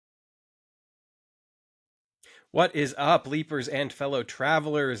What is up, leapers and fellow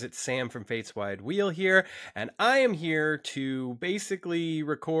travelers? It's Sam from Fate's Wide Wheel here, and I am here to basically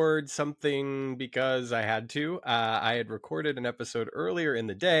record something because I had to. I had recorded an episode earlier in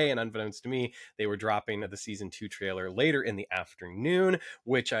the day, and unbeknownst to me, they were dropping the season 2 trailer later in the afternoon,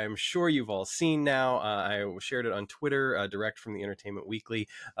 which I'm sure you've all seen now. I shared it on Twitter, direct from the Entertainment Weekly,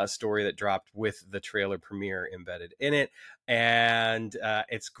 a story that dropped with the trailer premiere embedded in it, and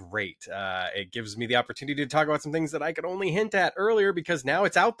it's great. It gives me the opportunity to talk about some things that I could only hint at earlier because now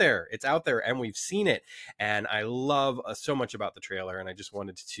it's out there. It's out there and we've seen it. And I love so much about the trailer. And I just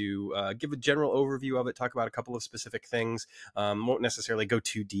wanted to give a general overview of it, talk about a couple of specific things. Won't necessarily go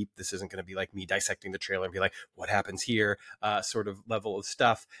too deep. This isn't going to be like me dissecting the trailer and be like, what happens here? Sort of level of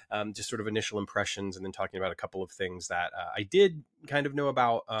stuff. Just sort of initial impressions and then talking about a couple of things that I did kind of know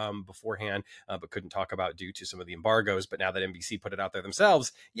about beforehand, but couldn't talk about due to some of the embargoes. But now that NBC put it out there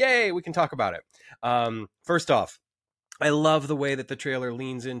themselves, yay, we can talk about it. First off, I love the way that the trailer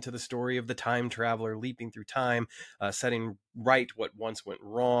leans into the story of the time traveler leaping through time, setting right what once went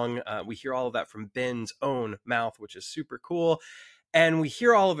wrong. We hear all of that from Ben's own mouth, which is super cool. And we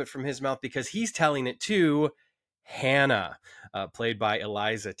hear all of it from his mouth because he's telling it to Hannah, played by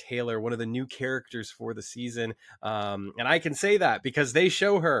Eliza Taylor, one of the new characters for the season. And I can say that because they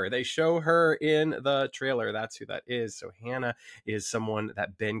show her. They show her in the trailer. That's who that is. So Hannah is someone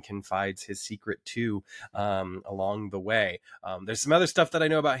that Ben confides his secret to along the way. There's some other stuff that I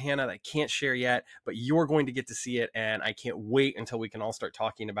know about Hannah that I can't share yet, but you're going to get to see it. And I can't wait until we can all start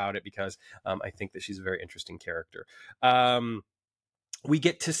talking about it because I think that she's a very interesting character. We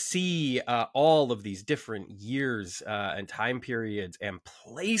get to see all of these different years and time periods and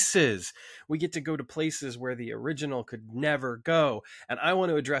places. We get to go to places where the original could never go. And I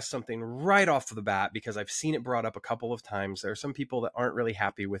want to address something right off the bat because I've seen it brought up a couple of times. There are some people that aren't really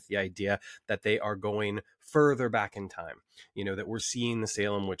happy with the idea that they are going further back in time. You know, that we're seeing the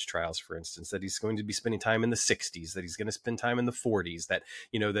Salem witch trials, for instance, that he's going to be spending time in the 60s, that he's going to spend time in the 40s, that,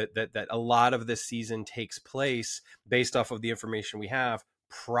 you know, that a lot of this season takes place based off of the information we have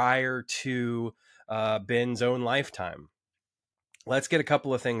prior to Ben's own lifetime. Let's get a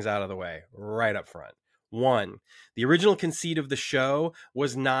couple of things out of the way right up front. One, the original conceit of the show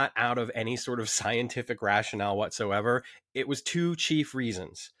was not out of any sort of scientific rationale whatsoever. It was two chief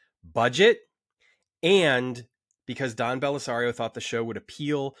reasons: budget and because Don Belisario thought the show would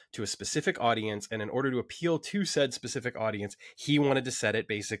appeal to a specific audience. And in order to appeal to said specific audience, he wanted to set it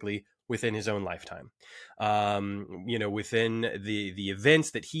basically within his own lifetime. You know, within the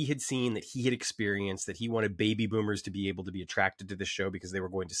events that he had seen, that he had experienced, that he wanted baby boomers to be able to be attracted to the show because they were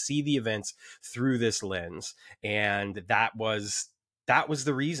going to see the events through this lens. And that was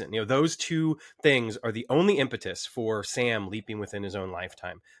the reason. You know, those two things are the only impetus for Sam leaping within his own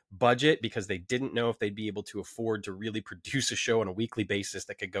lifetime. Budget, because they didn't know if they'd be able to afford to really produce a show on a weekly basis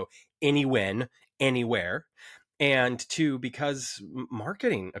that could go any when, anywhere. And two, because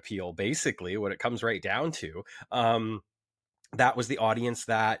marketing appeal, basically, what it comes right down to. That was the audience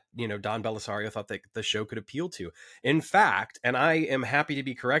that, you know, Don Belisario thought that the show could appeal to. In fact, and I am happy to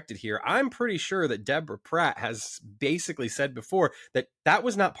be corrected here, I'm pretty sure that Deborah Pratt has basically said before that that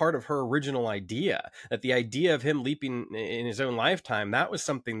was not part of her original idea, that the idea of him leaping in his own lifetime, that was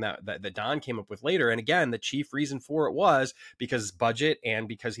something that Don came up with later. And again, the chief reason for it was because budget and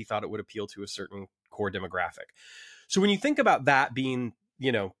because he thought it would appeal to a certain core demographic. So when you think about that being,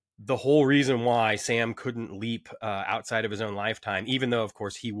 you know, the whole reason why Sam couldn't leap outside of his own lifetime, even though, of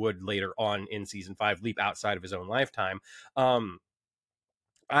course, he would later on in season 5 leap outside of his own lifetime.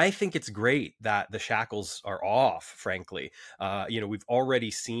 I think it's great that the shackles are off, frankly. You know, we've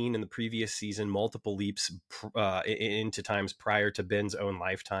already seen in the previous season multiple leaps into times prior to Ben's own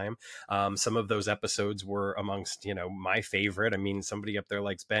lifetime. Some of those episodes were amongst, you know, my favorite. I mean, somebody up there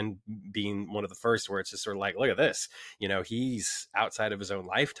likes Ben being one of the first where it's just sort of like, look at this, you know, he's outside of his own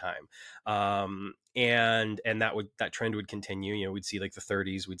lifetime. And that trend would continue. You know, we'd see like the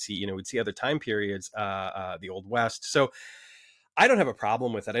 30s, we'd see other time periods, the Old West. So I don't have a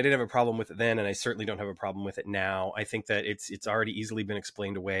problem with it. I didn't have a problem with it then, and I certainly don't have a problem with it now. I think that it's already easily been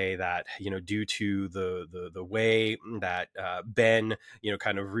explained away that, you know, due to the way that Ben, you know,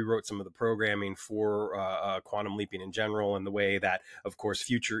 kind of rewrote some of the programming for quantum leaping in general, and the way that, of course,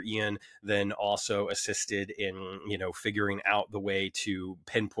 future Ian then also assisted in, you know, figuring out the way to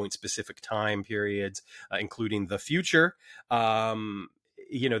pinpoint specific time periods, including the future.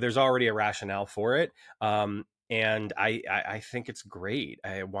 You know, there's already a rationale for it. And I think it's great.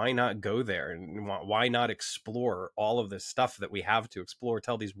 Why not go there? And why not explore all of this stuff that we have to explore?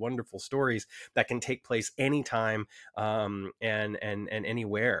 Tell these wonderful stories that can take place anytime and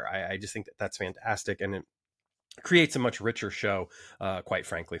anywhere. I just think that that's fantastic. And creates a much richer show, quite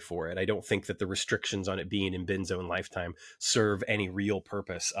frankly, for it. I don't think that the restrictions on it being in Ben's own lifetime serve any real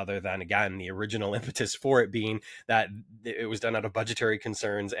purpose other than, again, the original impetus for it being that it was done out of budgetary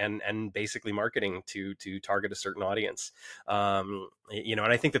concerns and basically marketing to target a certain audience. And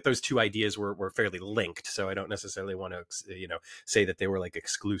I think that those two ideas were fairly linked. So I don't necessarily want to, say that they were like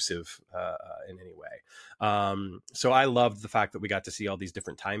exclusive in any way. So I loved the fact that we got to see all these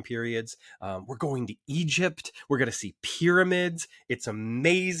different time periods. We're going to Egypt. We're going to see pyramids. It's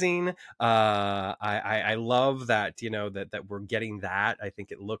amazing. I love that, that we're getting that. I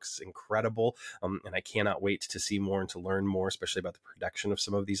think it looks incredible. And I cannot wait to see more and to learn more, especially about the production of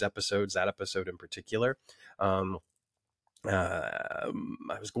some of these episodes, that episode in particular. I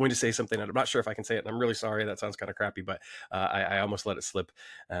was going to say something, and I'm not sure if I can say it, and I'm really sorry. That sounds kind of crappy, but I almost let it slip.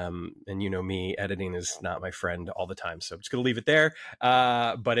 And you know me, editing is not my friend all the time, so I'm just going to leave it there.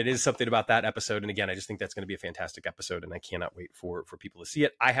 But it is something about that episode, and again, I just think that's going to be a fantastic episode, and I cannot wait for people to see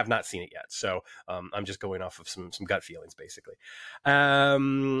it. I have not seen it yet, so I'm just going off of some gut feelings, basically.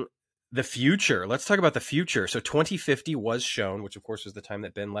 The future. Let's talk about the future. So 2050 was shown, which of course was the time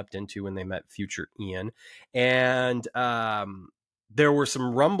that Ben leapt into when they met future Ian. And there were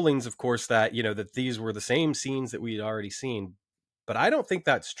some rumblings, of course, that, that these were the same scenes that we had already seen. But I don't think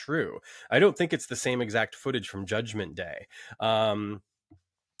that's true. I don't think it's the same exact footage from Judgment Day. I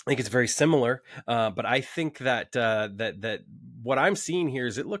think it's very similar, but I think that that what I'm seeing here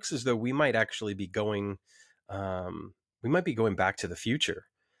is it looks as though we might actually be going, back to the future.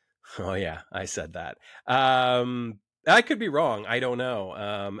 Oh yeah, I said that. I could be wrong. I don't know.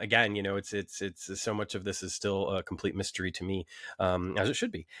 Again, it's so much of this is still a complete mystery to me, as it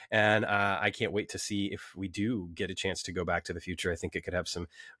should be. And I can't wait to see if we do get a chance to go back to the future. I think it could have some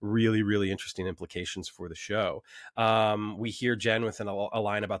really, really interesting implications for the show. We hear Jen with a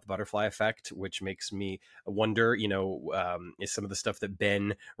line about the butterfly effect, which makes me wonder, is some of the stuff that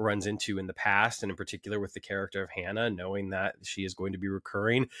Ben runs into in the past, and in particular with the character of Hannah, knowing that she is going to be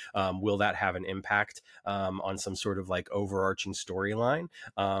recurring, will that have an impact on some sort of like overarching storyline?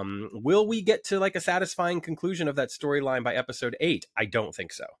 Will we get to like a satisfying conclusion of that storyline by episode 8? I don't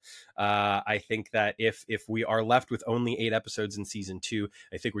think so. I think that if we are left with only 8 episodes in season 2,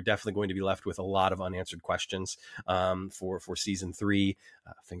 I think we're definitely going to be left with a lot of unanswered questions for season 3.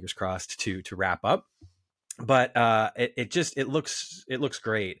 Fingers crossed to wrap up. But it looks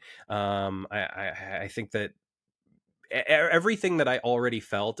great. I think that everything that I already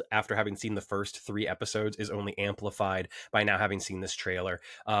felt after having seen the first 3 episodes is only amplified by now having seen this trailer.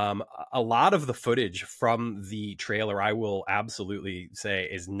 A lot of the footage from the trailer, I will absolutely say,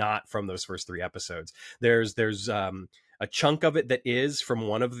 is not from those first 3 episodes. There's a chunk of it that is from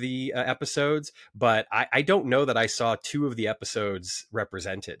one of the episodes, but I don't know that I saw 2 of the episodes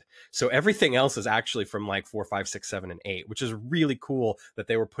represented. So everything else is actually from like 4, 5, 6, 7, and 8, which is really cool that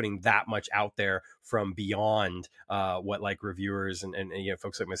they were putting that much out there from beyond what like reviewers and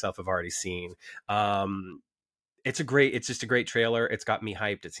folks like myself have already seen. It's just a great trailer. It's got me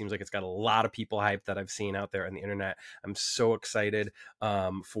hyped. It seems like it's got a lot of people hyped that I've seen out there on the internet. I'm so excited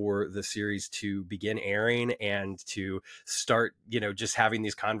for the series to begin airing and to start, just having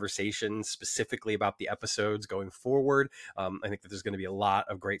these conversations specifically about the episodes going forward. I think that there's going to be a lot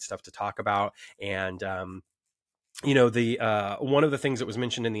of great stuff to talk about. And, the one of the things that was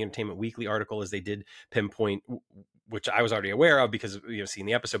mentioned in the Entertainment Weekly article is they did pinpoint, which I was already aware of because seeing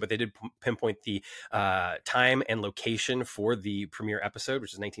the episode, but they did pinpoint the time and location for the premiere episode,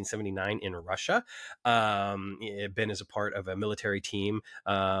 which is 1979 in Russia. Ben is a part of a military team,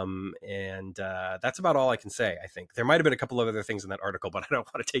 and that's about all I can say. I think there might have been a couple of other things in that article, but I don't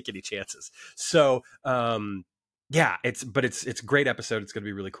want to take any chances. So. Yeah, it's a great episode. It's going to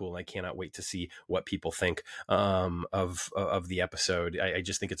be really cool, and I cannot wait to see what people think of the episode. I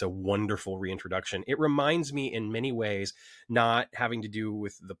just think it's a wonderful reintroduction. It reminds me in many ways, not having to do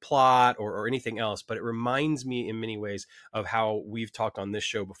with the plot or anything else, but it reminds me in many ways of how we've talked on this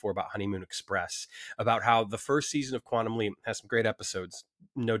show before about Honeymoon Express, about how the first season of Quantum Leap has some great episodes,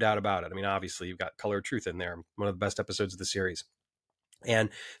 no doubt about it. I mean, obviously, you've got Color of Truth in there, one of the best episodes of the series. And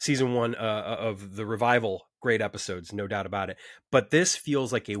season 1 of the revival, great episodes, no doubt about it. But this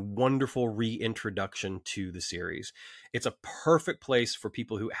feels like a wonderful reintroduction to the series. It's a perfect place for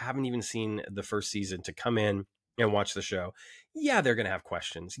people who haven't even seen the first season to come in and watch the show. Yeah, they're going to have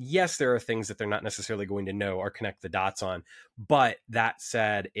questions. Yes, there are things that they're not necessarily going to know or connect the dots on. But that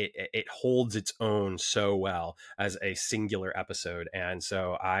said, it holds its own so well as a singular episode. And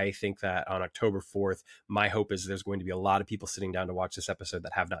so I think that on October 4th, my hope is there's going to be a lot of people sitting down to watch this episode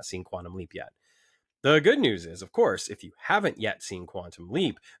that have not seen Quantum Leap yet. The good news is, of course, if you haven't yet seen Quantum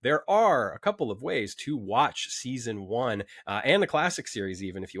Leap, there are a couple of ways to watch season one and the classic series,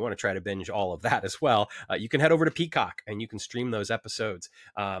 even if you want to try to binge all of that as well. You can head over to Peacock and you can stream those episodes.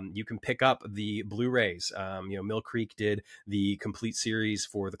 You can pick up the Blu-rays. Mill Creek did the complete series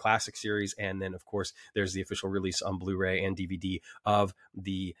for the classic series, and then, of course, there's the official release on Blu-ray and DVD of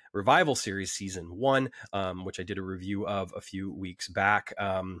the Revival series season one, which I did a review of a few weeks back.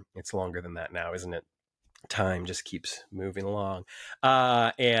 It's longer than that now, isn't it? Time just keeps moving along.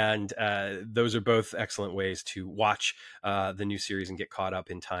 And those are both excellent ways to watch the new series and get caught up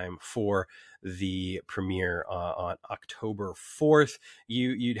in time for the premiere on October 4th.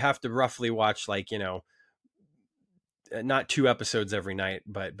 You'd have to roughly watch, like, not 2 episodes every night,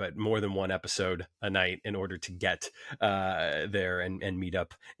 but more than 1 episode a night in order to get there and meet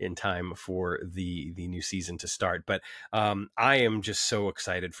up in time for the new season to start. But I am just so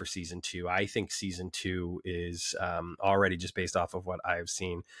excited for season 2. I think season 2 is already, just based off of what I've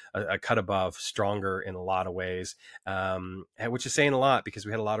seen, a cut above, stronger in a lot of ways, which is saying a lot because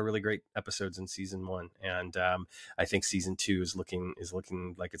we had a lot of really great episodes in season 1, and I think season 2 is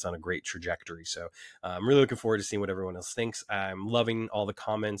looking like it's on a great trajectory. So I'm really looking forward to seeing what everyone else thinks. I'm loving all the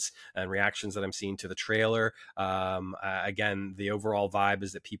comments and reactions that I'm seeing to the trailer. Again, the overall vibe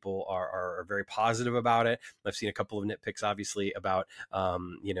is that people are very positive about it. I've seen a couple of nitpicks, obviously, about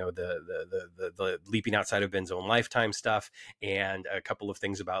the leaping outside of Ben's own lifetime stuff, and a couple of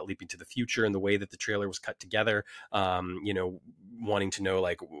things about leaping to the future and the way that the trailer was cut together. Wanting to know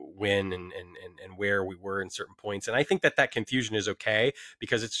like when and where we were in certain points, and I think that confusion is okay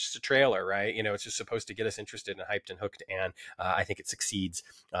because it's just a trailer, right? It's just supposed to get us interested and hyped and hooked, and I think it succeeds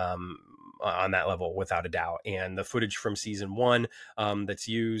on that level without a doubt. And the footage from season 1 that's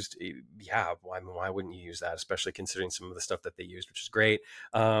used, yeah, why wouldn't you use that, especially considering some of the stuff that they used, which is great.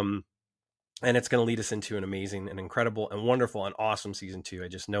 And it's going to lead us into an amazing and incredible and wonderful and awesome season 2. I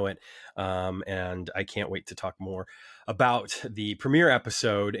just know it. And I can't wait to talk more about the premiere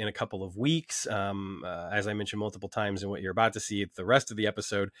episode in a couple of weeks. As I mentioned multiple times in what you're about to see, the rest of the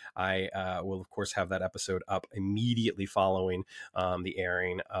episode, I will, of course, have that episode up immediately following the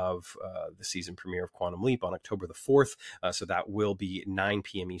airing of the season premiere of Quantum Leap on October the 4th. So that will be 9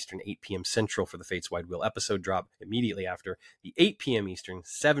 p.m. Eastern, 8 p.m. Central for the Fates Wide Wheel episode drop immediately after the 8 p.m. Eastern,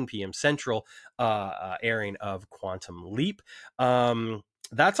 7 p.m. Central airing of Quantum Leap.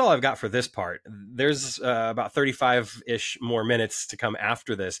 That's all I've got for this part. There's about 35-ish more minutes to come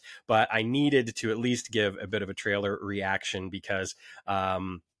after this, but I needed to at least give a bit of a trailer reaction because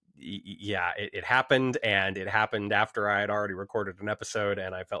it happened, and it happened after I had already recorded an episode,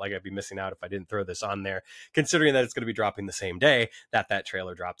 and I felt like I'd be missing out if I didn't throw this on there, considering that it's going to be dropping the same day that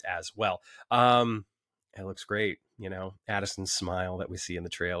trailer dropped as well. It looks great. Addison's smile that we see in the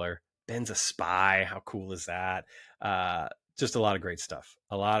trailer. Ben's a spy. How cool is that? Just a lot of great stuff.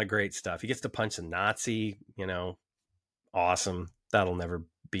 He gets to punch a Nazi, awesome. That'll never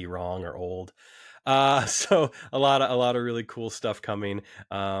be wrong or old. So a lot of really cool stuff coming.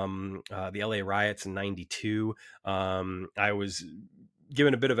 The LA riots in 92. I was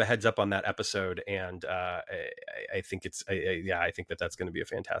given a bit of a heads up on that episode, and I think I think that's going to be a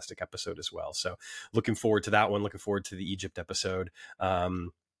fantastic episode as well. So looking forward to that one. Looking forward to the Egypt episode.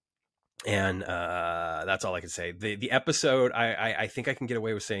 And that's all I can say. The episode, I think I can get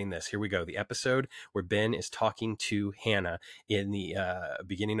away with saying this. Here we go. The episode where Ben is talking to Hannah in the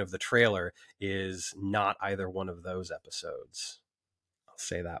beginning of the trailer is not either one of those episodes. I'll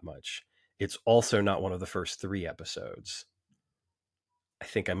say that much. It's also not one of the first 3 episodes. I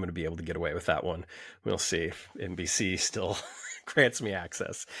think I'm going to be able to get away with that one. We'll see if NBC still grants me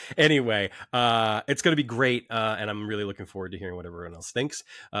access. Anyway, it's going to be great, and I'm really looking forward to hearing what everyone else thinks.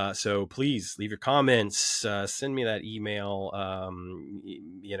 So please leave your comments, send me that email,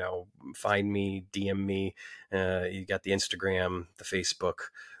 find me, DM me. You got the Instagram, the Facebook,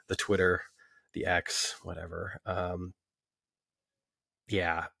 the Twitter, the X, whatever.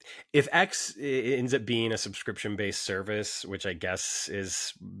 Yeah. If X ends up being a subscription-based service, which I guess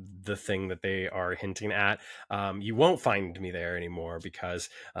is the thing that they are hinting at, you won't find me there anymore, because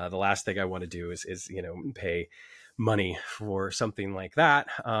the last thing I want to do is pay money for something like that.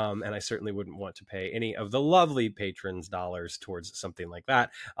 And I certainly wouldn't want to pay any of the lovely patrons dollars towards something like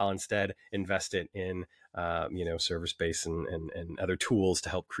that. I'll instead invest it in service-based and other tools to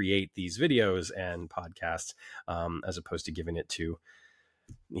help create these videos and podcasts, as opposed to giving it to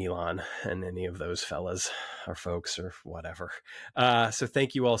Elon and any of those fellas or folks or whatever. So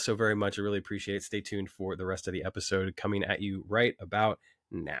thank you all so very much. I really appreciate it. Stay tuned for the rest of the episode coming at you right about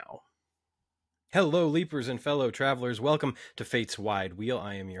now. Hello, leapers and fellow travelers. Welcome to Fate's Wide Wheel.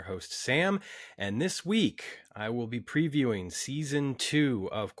 I am your host, Sam, and this week I will be previewing season 2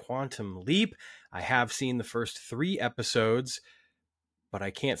 of Quantum Leap. I have seen the first 3 episodes, but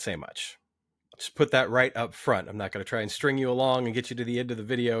I can't say much. I'll just put that right up front. I'm not going to try and string you along and get you to the end of the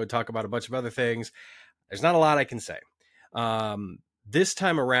video and talk about a bunch of other things. There's not a lot I can say. This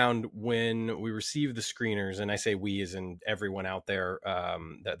time around, when we received the screeners, and I say we as in everyone out there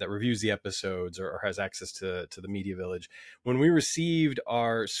that reviews the episodes or has access to the Media Village, when we received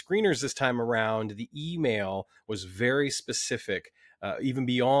our screeners this time around, the email was very specific, even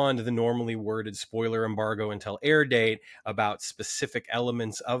beyond the normally worded spoiler embargo until air date, about specific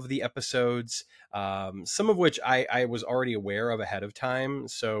elements of the episodes, some of which I was already aware of ahead of time.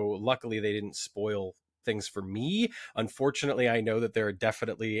 So luckily they didn't spoil things for me. Unfortunately, I know that there are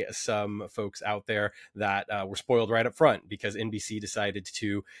definitely some folks out there that were spoiled right up front because NBC decided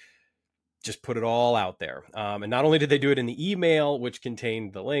to just put it all out there. And not only did they do it in the email, which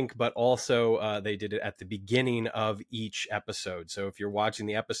contained the link, but also they did it at the beginning of each episode. So if you're watching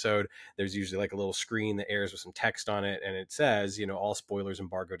the episode, there's usually like a little screen that airs with some text on it. And it says, all spoilers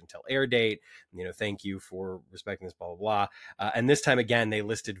embargoed until air date. Thank you for respecting this, blah, blah, blah. And this time, again, they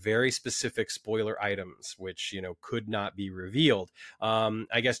listed very specific spoiler items, which, could not be revealed.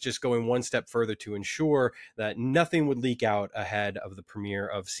 I guess just going one step further to ensure that nothing would leak out ahead of the premiere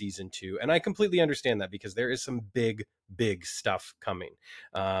of season 2. And I completely understand that because there is some big stuff coming.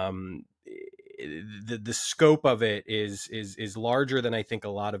 The scope of it is larger than I think a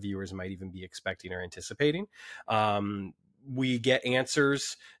lot of viewers might even be expecting or anticipating. We get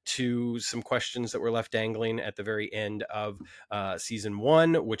answers to some questions that were left dangling at the very end of season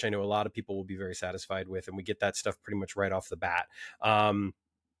 1, which I know a lot of people will be very satisfied with, and we get that stuff pretty much right off the bat. I'm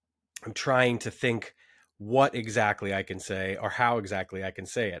trying to think what exactly I can say or how exactly I can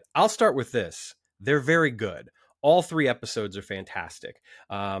say it. I'll start with this. They're very good. All 3 episodes are fantastic.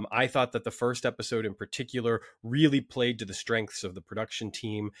 I thought that the first episode in particular really played to the strengths of the production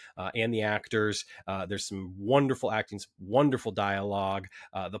team and the actors. There's some wonderful acting, some wonderful dialogue.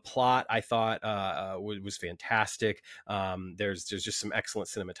 The plot, I thought, was fantastic. There's just some excellent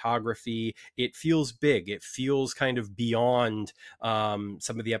cinematography. It feels big. It feels kind of beyond some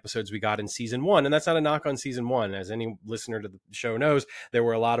of the episodes we got in season 1. And that's not a knock on season 1. As any listener to the show knows, there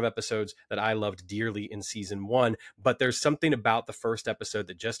were a lot of episodes that I loved dearly in season 1. But there's something about the first episode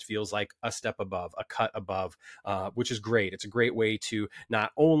that just feels like a step above, a cut above, which is great. It's a great way to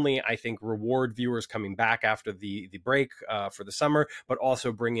not only, I think, reward viewers coming back after the break for the summer, but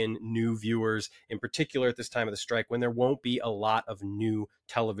also bring in new viewers, in particular at this time of the strike when there won't be a lot of new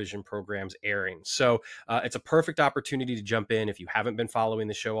television programs airing. So it's a perfect opportunity to jump in if you haven't been following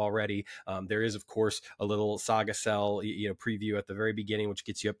the show already. There is, of course, a little Saga Cell preview at the very beginning, which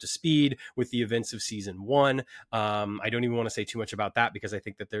gets you up to speed with the events of season 1. I don't even want to say too much about that because I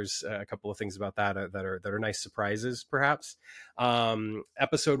think that there's a couple of things about that that are nice surprises, perhaps.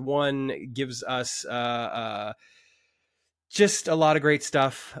 Episode 1 gives us just a lot of great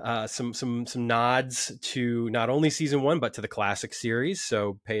stuff. Some nods to not only season 1 but to the classic series.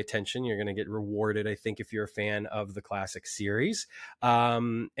 So pay attention. You're going to get rewarded, I think, if you're a fan of the classic series.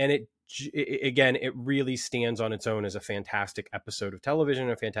 And it really stands on its own as a fantastic episode of television,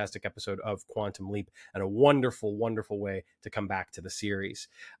 a fantastic episode of Quantum Leap, and a wonderful, wonderful way to come back to the series.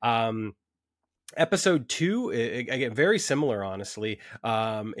 Episode 2, again, very similar, honestly.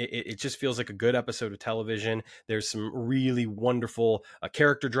 It just feels like a good episode of television. There's some really wonderful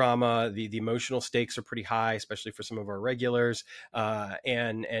character drama. The emotional stakes are pretty high, especially for some of our regulars.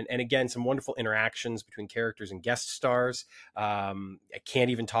 And again, some wonderful interactions between characters and guest stars. I can't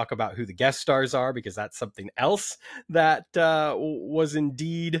even talk about who the guest stars are because that's something else that was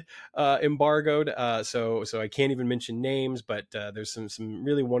indeed embargoed. So I can't even mention names, but there's some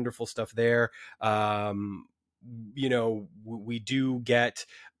really wonderful stuff there. We do get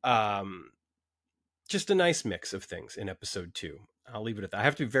just a nice mix of things in episode 2. I'll leave it at that. I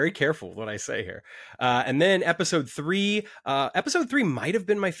have to be very careful with what I say here. And then episode 3. Episode 3 might have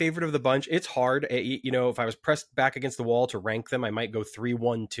been my favorite of the bunch. It's hard. If I was pressed back against the wall to rank them, I might go 3,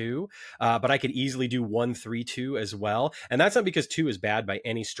 1, 2. But I could easily do 1, 3, 2 as well. And that's not because 2 is bad by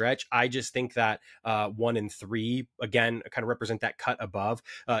any stretch. I just think that 1 and 3, again, kind of represent that cut above.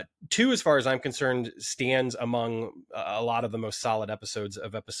 2, as far as I'm concerned, stands among a lot of the most solid episodes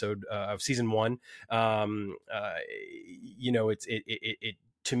of season 1. It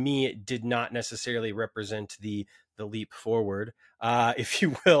to me, it did not necessarily represent the the leap forward, if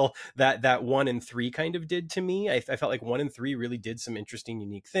you will, that 1 and 3 kind of did to me. I felt like 1 and 3 really did some interesting,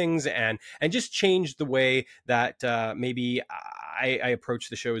 unique things, and just changed the way that maybe I approach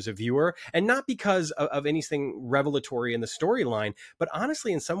the show as a viewer, and not because of anything revelatory in the storyline, but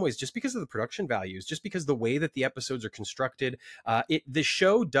honestly, in some ways, just because of the production values, just because the way that the episodes are constructed, the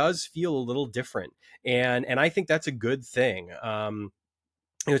show does feel a little different, and I think that's a good thing.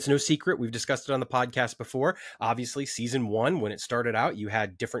 It's no secret. We've discussed it on the podcast before. Obviously, season 1, when it started out, you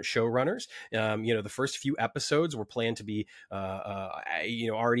had different showrunners. The first few episodes were planned to be,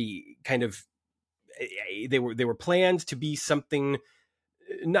 already kind of, they were planned to be something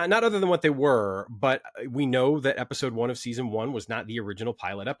not other than what they were, but we know that episode 1 of season 1 was not the original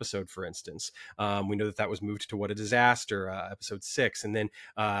pilot episode, for instance. We know that was moved to What a Disaster, episode 6. And then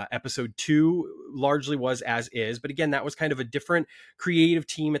episode 2 largely was as is. But again, that was kind of a different creative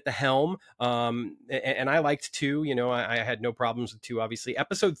team at the helm. And I liked 2. I had no problems with 2, obviously.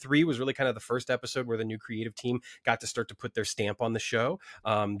 Episode 3 was really kind of the first episode where the new creative team got to start to put their stamp on the show.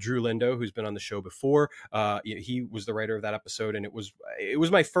 Drew Lindo, who's been on the show before, he was the writer of that episode, and it was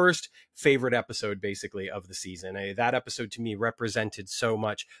my first favorite episode, basically, of the season. That episode to me represented so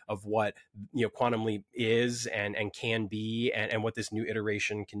much of what Quantum Leap is and can be, and what this new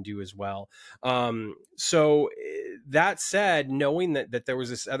iteration can do as well. So that said, knowing that there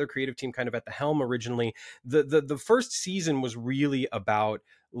was this other creative team kind of at the helm originally, the first season was really about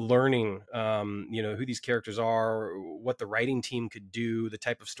learning who these characters are, what the writing team could do, the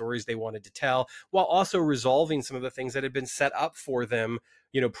type of stories they wanted to tell, while also resolving some of the things that had been set up for them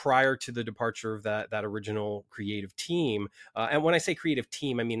prior to the departure of that original creative team. And when I say creative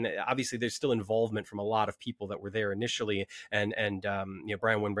team, I mean, obviously there's still involvement from a lot of people that were there initially, and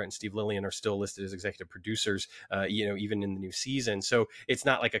Brian Winbrett and Steve Lillian are still listed as executive producers, even in the new season. So it's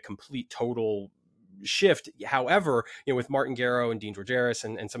not like a complete total shift. However, with Martin Garrow and Dean Georgaris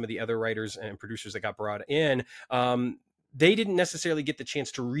and some of the other writers and producers that got brought in, they didn't necessarily get the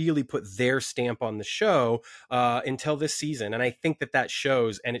chance to really put their stamp on the show until this season. And I think that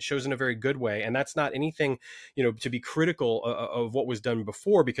shows, and it shows in a very good way. And that's not anything, to be critical of what was done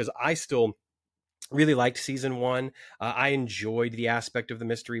before, because I still really liked season 1. I enjoyed the aspect of the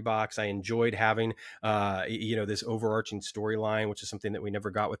mystery box. I enjoyed having, this overarching storyline, which is something that we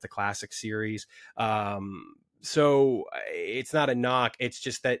never got with the classic series. So it's not a knock. It's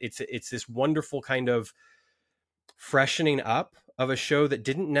just that it's this wonderful kind of freshening up of a show that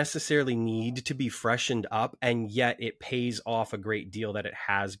didn't necessarily need to be freshened up, and yet it pays off a great deal that it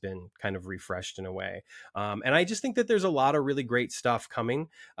has been kind of refreshed in a way. And I just think that there's a lot of really great stuff coming,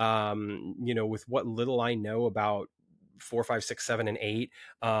 with what little I know about 4, 5, 6, 7, and 8.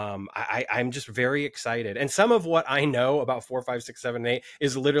 I'm just very excited. And some of what I know about 4, 5, 6, 7, and 8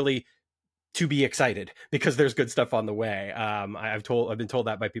 is literally to be excited, because there's good stuff on the way. I've been told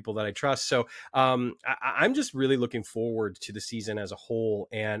that by people that I trust. So I'm just really looking forward to the season as a whole.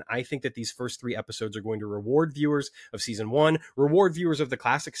 And I think that these first 3 episodes are going to reward viewers of season 1, reward viewers of the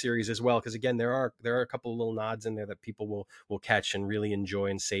classic series as well. Because again, there are a couple of little nods in there that people will catch and really enjoy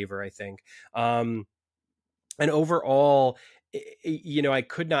and savor, I think. And overall, I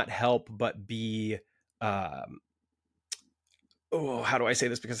could not help but be, how do I say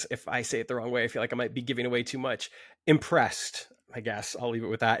this? Because if I say it the wrong way, I feel like I might be giving away too much. Impressed, I guess. I'll leave it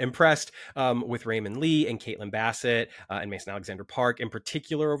with that. Impressed with Raymond Lee and Caitlin Bassett and Mason Alexander Park in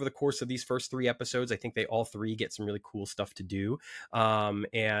particular over the course of these first 3 episodes. I think they all 3 get some really cool stuff to do.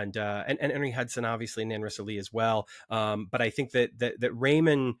 And Henry Hudson, obviously, and Anne Lee as well. But I think that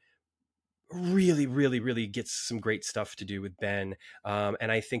Raymond really, really, really gets some great stuff to do with Ben. And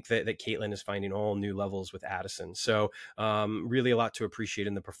I think that Caitlin is finding all new levels with Addison. So really a lot to appreciate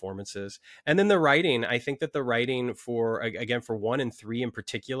in the performances. And then the writing, I think that the writing for 1 and 3 in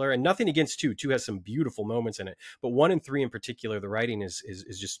particular, and nothing against 2 has some beautiful moments in it, but 1 and 3 in particular, the writing is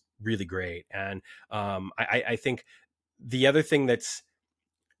just really great. And I think the other thing that's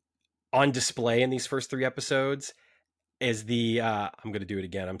on display in these first 3 episodes is the I'm going to do it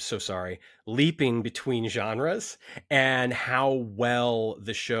again, I'm so sorry, leaping between genres, and how well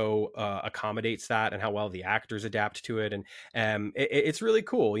the show accommodates that, and how well the actors adapt to it. And it's really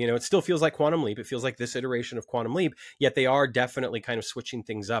cool. It still feels like Quantum Leap. It feels like this iteration of Quantum Leap, yet they are definitely kind of switching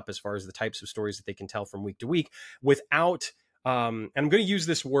things up as far as the types of stories that they can tell from week to week without and I'm going to use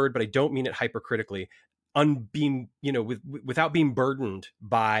this word, but I don't mean it hypercritically, without being burdened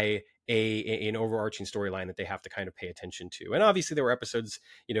by an overarching storyline that they have to kind of pay attention to. And obviously there were episodes,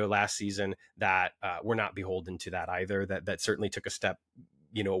 last season that were not beholden to that either, that certainly took a step,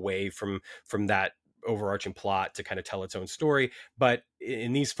 away from that overarching plot to kind of tell its own story. But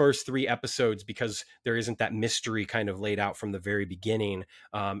in these first 3 episodes, because there isn't that mystery kind of laid out from the very beginning,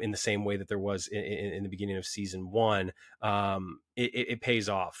 in the same way that there was in the beginning of season 1, it pays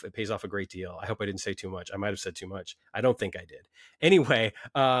off. It pays off a great deal. I hope I didn't say too much. I might have said too much. I don't think I did. Anyway,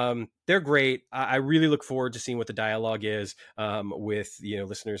 they're great. I really look forward to seeing what the dialogue is, with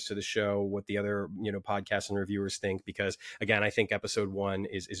listeners to the show, what the other podcasts and reviewers think, because again, I think episode 1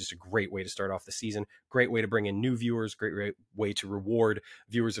 is just a great way to start off the season, great way to bring in new viewers, great way to reward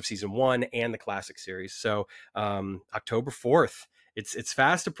viewers of season 1 and the classic series. So October 4th, it's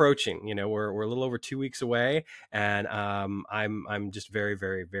fast approaching. We're a little over 2 weeks away, and I'm just very,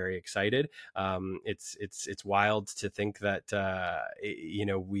 very, very excited. It's wild to think that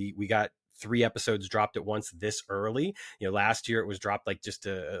we got 3 episodes dropped at once this early. Last year it was dropped like just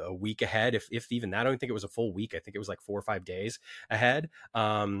a week ahead, if even that. I don't think it was a full week. I think it was like 4 or 5 days ahead.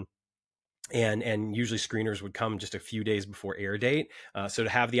 And usually screeners would come just a few days before air date. So to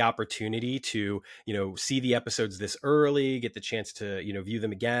have the opportunity to, see the episodes this early, get the chance to, view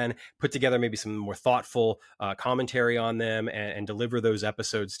them again, put together maybe some more thoughtful commentary on them, and deliver those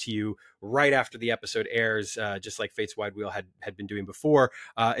episodes to you right after the episode airs, just like Fates Wide Wheel had been doing before,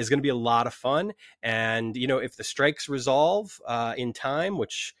 is going to be a lot of fun. And, if the strikes resolve in time,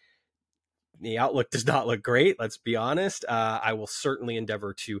 which the outlook does not look great, let's be honest, I will certainly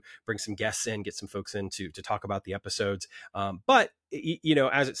endeavor to bring some guests in, get some folks in to talk about the episodes. But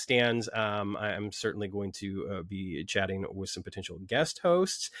as it stands, I'm certainly going to be chatting with some potential guest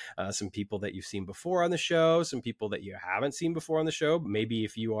hosts, some people that you've seen before on the show, some people that you haven't seen before on the show. Maybe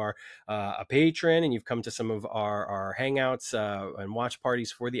if you are a patron and you've come to some of our hangouts and watch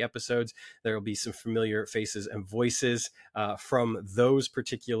parties for the episodes, there will be some familiar faces and voices from those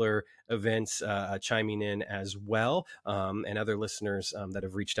particular events chiming in as well, and other listeners that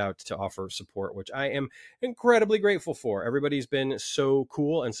have reached out to offer support, which I am incredibly grateful for. Everybody's been so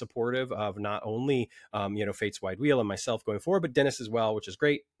cool and supportive of not only Fates Wide Wheel and myself going forward, but Dennis as well, which is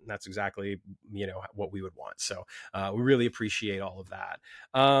great. And that's exactly what we would want. So we really appreciate all of that.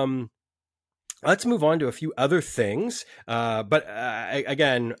 Let's move on to a few other things. But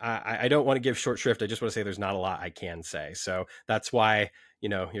again, I don't want to give short shrift. I just want to say there's not a lot I can say. So that's why,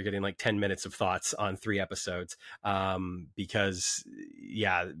 you're getting like 10 minutes of thoughts on 3 episodes. Because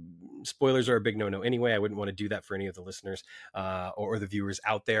spoilers are a big no-no anyway. I wouldn't want to do that for any of the listeners or the viewers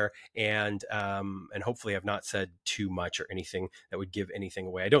out there. And hopefully I've not said too much or anything that would give anything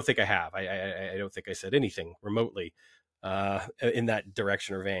away. I don't think I have. I don't think I said anything remotely in that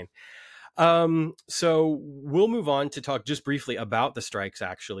direction or vein. So we'll move on to talk just briefly about the strikes,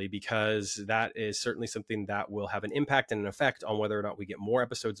 actually, because that is certainly something that will have an impact and an effect on whether or not we get more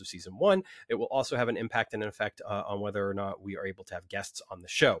episodes of season 1. It will also have an impact and an effect on whether or not we are able to have guests on the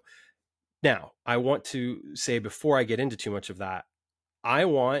show. Now, I want to say before I get into too much of that, I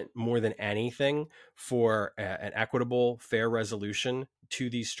want more than anything for an equitable, fair resolution to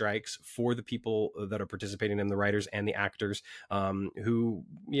these strikes for the people that are participating in, the writers and the actors, who,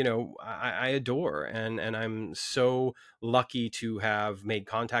 I adore. And I'm so lucky to have made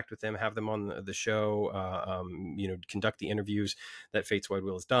contact with them, have them on the show, conduct the interviews that Fates Wide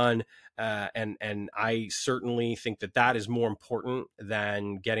Wheel has done. And I certainly think that is more important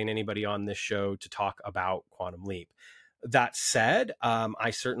than getting anybody on this show to talk about Quantum Leap. That said,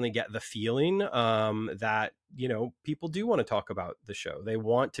 I certainly get the feeling that, people do want to talk about the show. They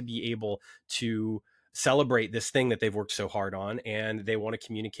want to be able to celebrate this thing that they've worked so hard on, and they want to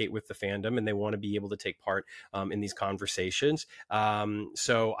communicate with the fandom, and they want to be able to take part in these conversations.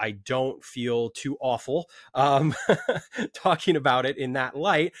 So I don't feel too awful talking about it in that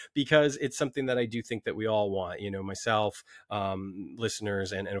light, because it's something that I do think that we all want, myself,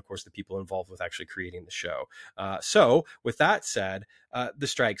 listeners, and of course the people involved with actually creating the show. So with that said, the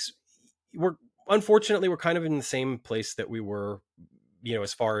strikes, unfortunately we're kind of in the same place that we were,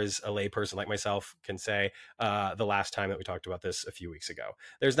 as far as a layperson like myself can say, the last time that we talked about this a few weeks ago.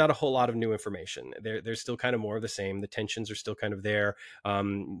 There's not a whole lot of new information. There's still kind of more of the same. The tensions are still kind of there.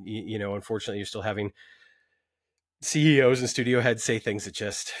 Unfortunately, you're still having CEOs and studio heads say things that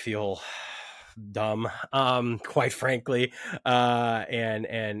just feel dumb, quite frankly,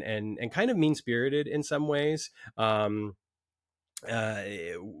 and kind of mean-spirited in some ways.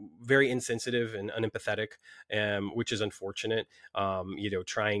 Very insensitive and unempathetic, which is unfortunate.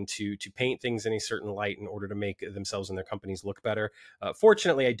 Trying to paint things in a certain light in order to make themselves and their companies look better.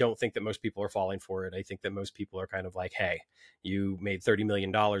 Fortunately, I don't think that most people are falling for it. I think that most people are kind of like, hey, you made $30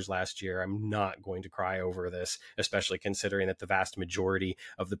 million last year. I'm not going to cry over this, especially considering that the vast majority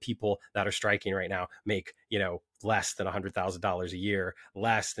of the people that are striking right now make, less than $100,000 a year,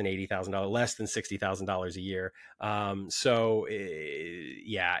 less than $80,000, less than $60,000 a year.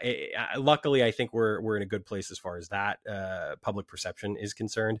 Luckily, I think we're in a good place as far as that public perception is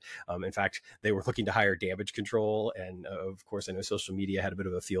concerned. In fact, they were looking to hire damage control, and of course, I know social media had a bit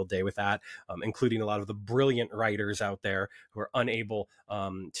of a field day with that, including a lot of the brilliant writers out there who are unable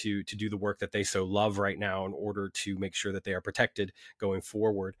to do the work that they so love right now in order to make sure that they are protected going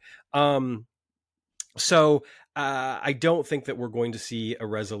forward. So I don't think that we're going to see a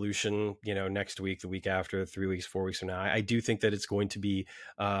resolution, next week, the week after, 3 weeks, 4 weeks from now. I do think that it's going to be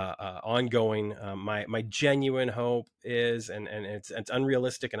ongoing. My genuine hope is, and it's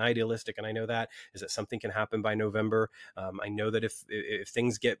unrealistic and idealistic, and I know that, is that something can happen by November. I know that if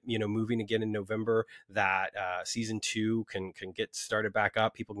things get moving again in November, that season 2 can get started back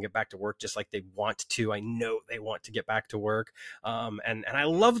up. People can get back to work just like they want to. I know they want to get back to work, and I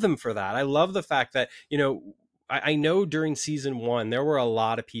love them for that. I love the fact that I know during season 1, there were a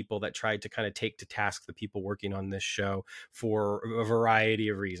lot of people that tried to kind of take to task the people working on this show for a variety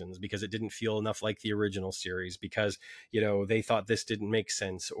of reasons, because it didn't feel enough like the original series, because, they thought this didn't make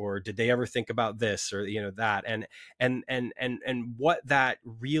sense, or did they ever think about this, or, that. And what that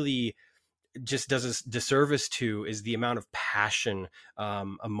really just does a disservice to is the amount of passion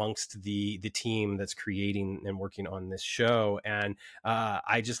amongst the team that's creating and working on this show. And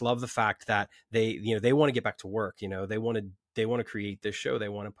I just love the fact that they want to get back to work. They want to create this show. They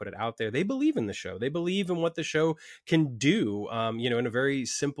want to put it out there. They believe in the show. They believe in what the show can do, in a very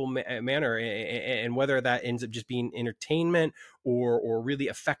simple manner. And whether that ends up just being entertainment or really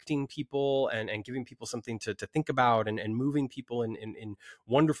affecting people and giving people something to think about, and moving people in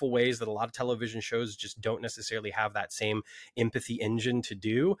wonderful ways that a lot of television shows just don't necessarily have that same empathy engine to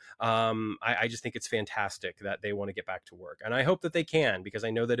do. I just think it's fantastic that they want to get back to work. And I hope that they can, because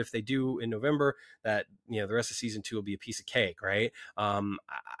I know that if they do in November, that, the rest of season 2 will be a piece of cake, right?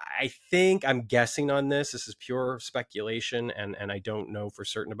 I think, I'm guessing on this. This is pure speculation, and I don't know for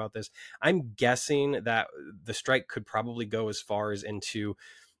certain about this. I'm guessing that the strike could probably go as far as into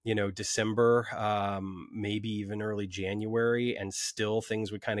December, maybe even early January, and still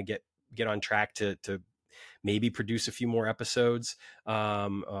things would kind of get on track to maybe produce a few more episodes.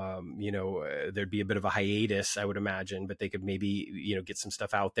 There'd be a bit of a hiatus, I would imagine, but they could maybe get some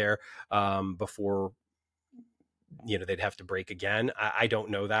stuff out there before they'd have to break again. I don't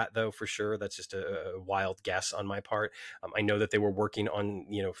know that, though, for sure. That's just a wild guess on my part. I know that they were working on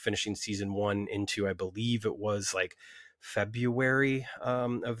finishing season 1 into, I believe it was like February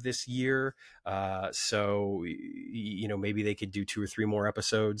of this year. So maybe they could do 2 or 3 more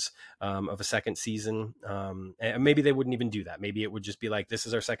episodes of a second season. And maybe they wouldn't even do that. Maybe it would just be like, this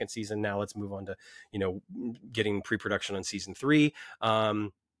is our second season, now let's move on to getting pre-production on season 3.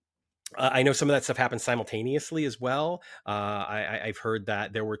 I know some of that stuff happens simultaneously as well. I've heard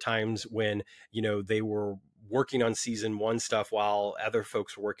that there were times when they were working on season 1 stuff while other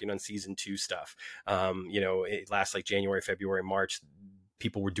folks were working on season 2 stuff. It lasts like January, February, March.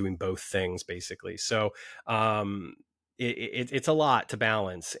 People were doing both things, basically. So it's a lot to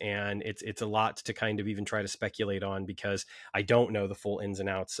balance, and it's a lot to kind of even try to speculate on, because I don't know the full ins and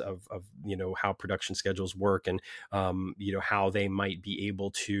outs of how production schedules work, and how they might be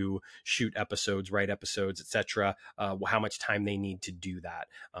able to shoot episodes, write episodes, etc. How much time they need to do that.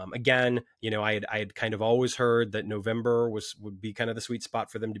 Again, I had kind of always heard that November would be kind of the sweet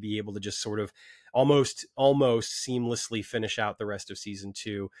spot for them to be able to just sort of almost seamlessly finish out the rest of season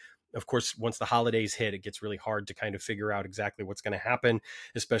 2. Of course, once the holidays hit, it gets really hard to kind of figure out exactly what's going to happen,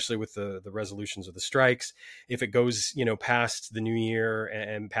 especially with the resolutions of the strikes. If it goes, past the new year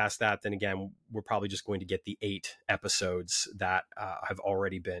and past that, then again, we're probably just going to get the 8 episodes that have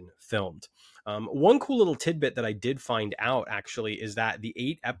already been filmed. One cool little tidbit that I did find out, actually, is that the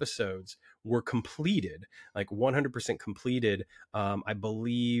 8 episodes were completed, like 100% completed. I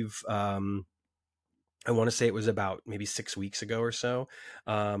believe... I want to say it was about maybe 6 weeks ago or so,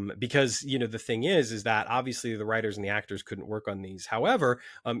 because the thing is that obviously the writers and the actors couldn't work on these. However,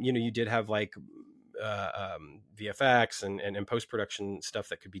 you did have like VFX and post production stuff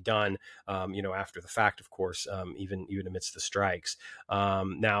that could be done, after the fact, of course, even amidst the strikes.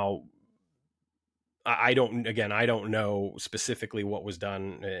 Now, I don't know specifically what was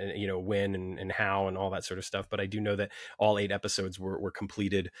done, when and how and all that sort of stuff, but I do know that all 8 episodes were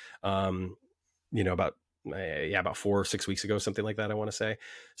completed. About yeah, about 4 or 6 weeks ago, something like that, I want to say.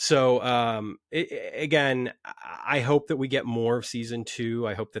 So again, I hope that we get more of season 2.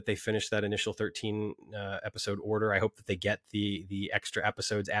 I hope that they finish that initial 13 episode order. I hope that they get the extra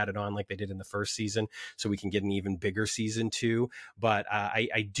episodes added on like they did in the first season, so we can get an even bigger season 2. But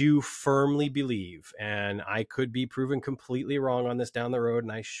I do firmly believe, and I could be proven completely wrong on this down the road,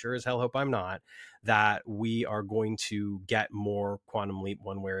 and I sure as hell hope I'm not, that we are going to get more Quantum Leap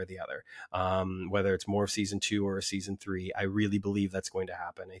one way or the other. Whether it's more of season 2 or a season 3, I really believe that's going to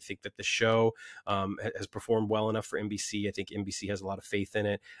happen. I think that the show has performed well enough for NBC. I think NBC has a lot of faith in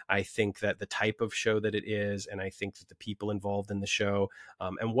it. I think that the type of show that it is, and I think that the people involved in the show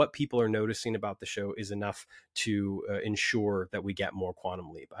and what people are noticing about the show is enough to ensure that we get more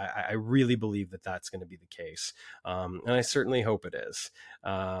Quantum Leap. I really believe that that's going to be the case. And I certainly hope it is.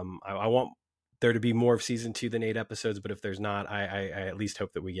 I want there to be more of season 2 than 8 episodes, but if there's not, I at least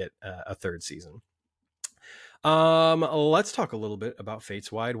hope that we get a third season. Let's talk a little bit about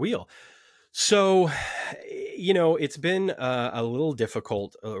Fate's Wide Wheel. So, it's been a little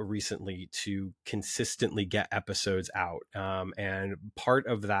difficult recently to consistently get episodes out. And part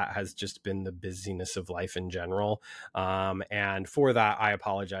of that has just been the busyness of life in general. And for that, I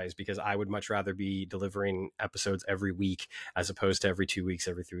apologize, because I would much rather be delivering episodes every week as opposed to every 2 weeks,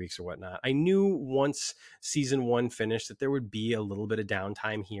 every 3 weeks or whatnot. I knew once season 1 finished that there would be a little bit of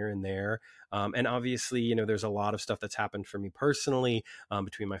downtime here and there. And obviously, there's a lot of stuff that's happened for me personally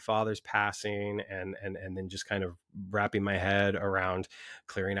between my father's passing and then just kind of wrapping my head around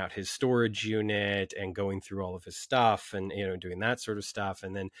clearing out his storage unit and going through all of his stuff and, doing that sort of stuff.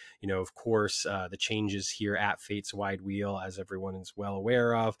 And then, of course, the changes here at Fate's Wide Wheel, as everyone is well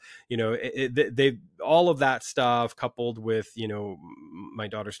aware of, they all of that stuff coupled with, my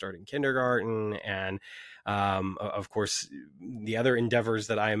daughter starting kindergarten and, of course, the other endeavors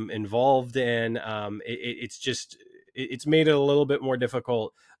that I'm involved in, it's made it a little bit more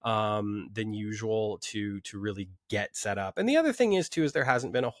difficult than usual to really get set up. And the other thing is there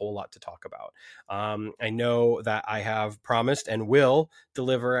hasn't been a whole lot to talk about. I know that I have promised and will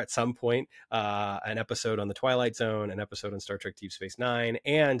deliver at some point an episode on the Twilight Zone, an episode on Star Trek Deep Space Nine,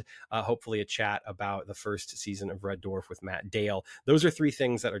 and hopefully a chat about the first season of Red Dwarf with Matt Dale. Those are 3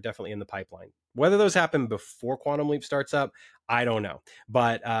 things that are definitely in the pipeline. Whether those happen before Quantum Leap starts up, I don't know.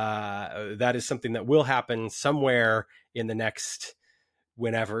 But that is something that will happen somewhere in the next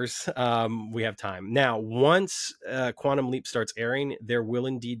whenevers we have time. Now, once Quantum Leap starts airing, there will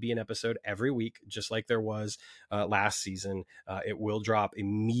indeed be an episode every week, just like there was last season. It will drop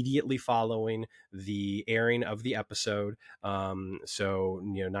immediately following the airing of the episode. So,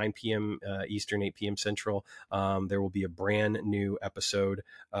 9 p.m. Eastern, 8 p.m. Central, there will be a brand new episode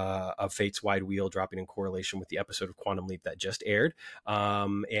of Fate's Wide Wheel dropping in correlation with the episode of Quantum Leap that just aired.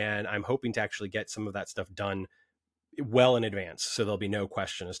 And I'm hoping to actually get some of that stuff done well in advance, so there'll be no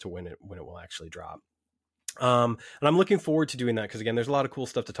question as to when it will actually drop. And I'm looking forward to doing that, because again, there's a lot of cool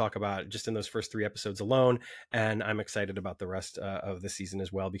stuff to talk about just in those first 3 episodes alone, and I'm excited about the rest of the season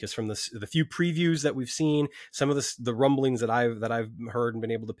as well, because from the few previews that we've seen, some of the rumblings that I've heard and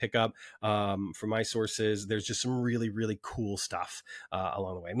been able to pick up from my sources, there's just some really, really cool stuff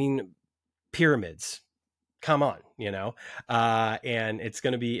along the way. I mean, pyramids, come on, and it's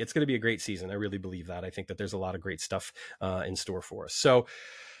going to be a great season. I really believe that. I think that there's a lot of great stuff in store for us. So,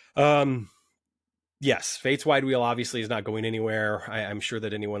 yes, Fate's Wide Wheel obviously is not going anywhere. I'm sure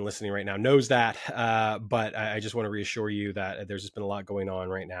that anyone listening right now knows that. But I just want to reassure you that there's just been a lot going on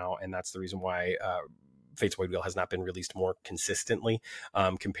right now. And that's the reason why Fate's Wide Wheel has not been released more consistently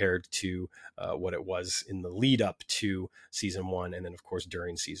compared to what it was in the lead up to season 1. And then, of course,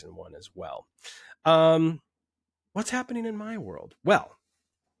 during season 1 as well. What's happening in my world? Well,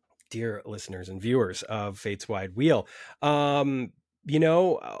 dear listeners and viewers of Fate's Wide Wheel,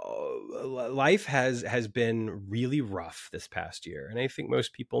 life has been really rough this past year, and I think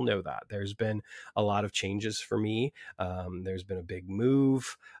most people know that. There's been a lot of changes for me. There's been a big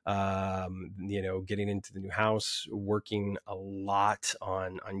move, getting into the new house, working a lot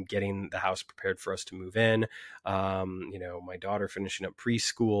on getting the house prepared for us to move in. My daughter finishing up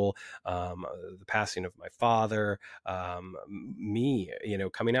preschool, the passing of my father, me,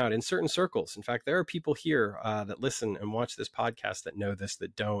 coming out in certain circles. In fact, there are people here that listen and watch this podcast that know this,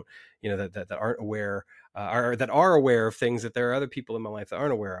 that don't, that aren't aware, or that are aware of things that there are other people in my life that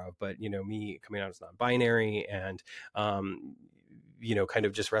aren't aware of. But, me coming out as non-binary and, kind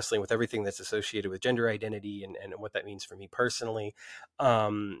of just wrestling with everything that's associated with gender identity and what that means for me personally.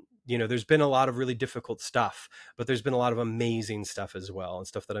 There's been a lot of really difficult stuff, but there's been a lot of amazing stuff as well, and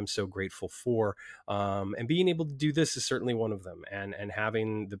stuff that I'm so grateful for. And being able to do this is certainly one of them. And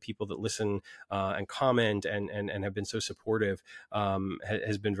having the people that listen and comment and have been so supportive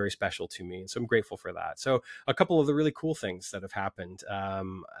has been very special to me. And so I'm grateful for that. So a couple of the really cool things that have happened.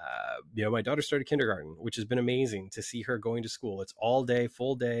 My daughter started kindergarten, which has been amazing to see her going to school. It's all day,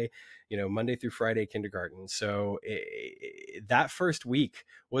 full day, Monday through Friday kindergarten. So that first week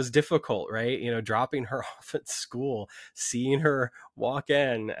was difficult, right? Dropping her off at school, seeing her walk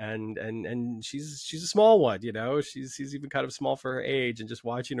in, and she's a small one, she's even kind of small for her age, and just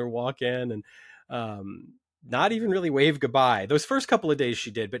watching her walk in and not even really wave goodbye. Those first couple of days she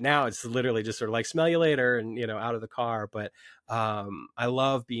did, but now it's literally just sort of like, smell you later, and out of the car. But I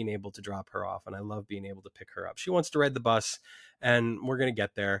love being able to drop her off, and I love being able to pick her up. She wants to ride the bus, and we're going to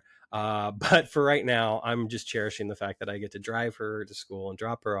get there. But for right now, I'm just cherishing the fact that I get to drive her to school and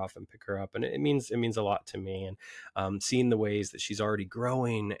drop her off and pick her up. And it means a lot to me. And seeing the ways that she's already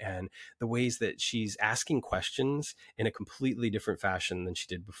growing, and the ways that she's asking questions in a completely different fashion than she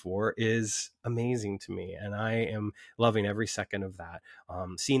did before is amazing to me. And I am loving every second of that.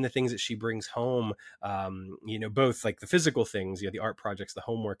 Seeing the things that she brings home, both like the physical things, the art projects, the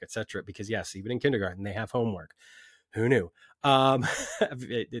homework, etc. Because yes, even in kindergarten, they have homework. Who knew?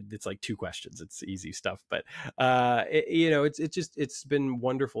 It's like 2 questions. It's easy stuff, but it's been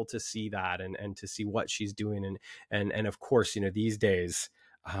wonderful to see that, and to see what she's doing, and of course, these days,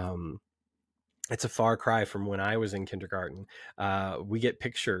 it's a far cry from when I was in kindergarten. We get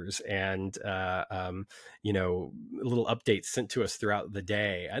pictures and, little updates sent to us throughout the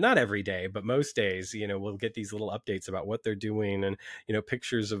day. Not every day, but most days, we'll get these little updates about what they're doing, and,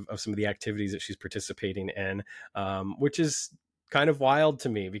 pictures of some of the activities that she's participating in, which is kind of wild to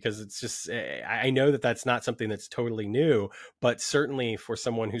me, because it's just, I know that that's not something that's totally new, but certainly for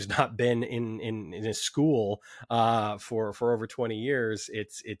someone who's not been in a school for over 20 years,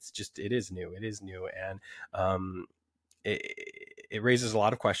 it is new. And it raises a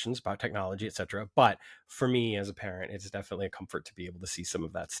lot of questions about technology, etc. But for me as a parent, it's definitely a comfort to be able to see some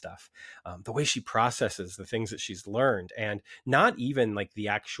of that stuff. The way she processes the things that she's learned, and not even like the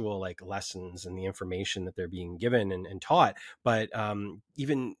actual like lessons and the information that they're being given and taught, but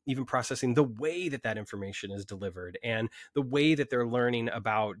even processing the way that information is delivered, and the way that they're learning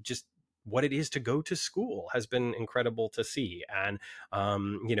about just what it is to go to school has been incredible to see. And,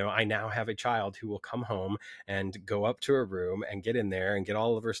 I now have a child who will come home and go up to her room and get in there and get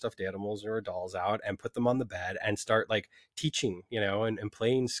all of her stuffed animals or her dolls out and put them on the bed and start like teaching, and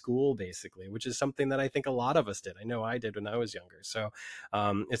playing school basically, which is something that I think a lot of us did. I know I did when I was younger. So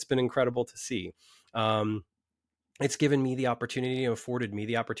it's been incredible to see. It's given me the opportunity, afforded me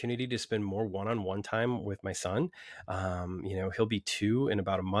the opportunity to spend more one-on-one time with my son. He'll be 2 in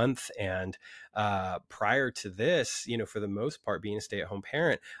about a month. And prior to this, for the most part, being a stay-at-home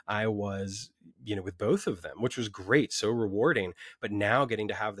parent, I was, with both of them, which was great, so rewarding. But now getting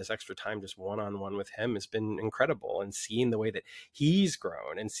to have this extra time just one-on-one with him has been incredible. And seeing the way that he's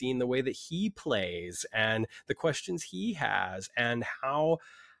grown, and seeing the way that he plays, and the questions he has, and how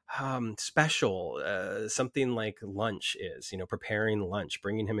special something like lunch is, preparing lunch,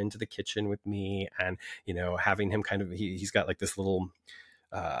 bringing him into the kitchen with me, and, having him kind of, he's got like this little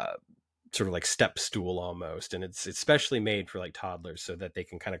sort of like step stool almost. And it's specially made for like toddlers so that they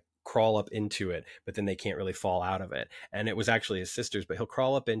can kind of crawl up into it, but then they can't really fall out of it. And it was actually his sister's, but he'll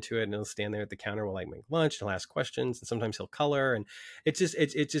crawl up into it and he'll stand there at the counter while I make lunch, and he'll ask questions, and sometimes he'll color. And it's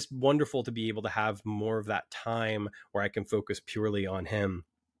just wonderful to be able to have more of that time where I can focus purely on him.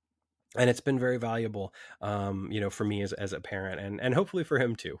 And it's been very valuable, for me as a parent, and hopefully for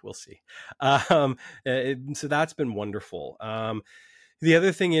him too. We'll see. So that's been wonderful. The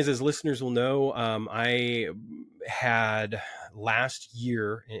other thing is, as listeners will know, I had last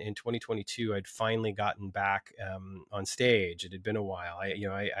year in 2022, I'd finally gotten back on stage. It had been a while.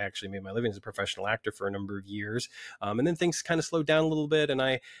 I actually made my living as a professional actor for a number of years. And then things kind of slowed down a little bit, and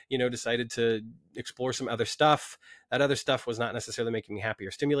I, decided to explore some other stuff. That other stuff was not necessarily making me happy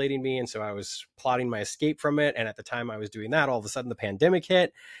or stimulating me. And so I was plotting my escape from it. And at the time I was doing that, all of a sudden the pandemic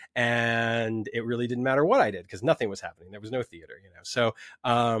hit, and it really didn't matter what I did because nothing was happening. There was no theater, So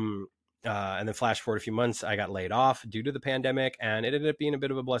and then flash forward a few months, I got laid off due to the pandemic, and it ended up being a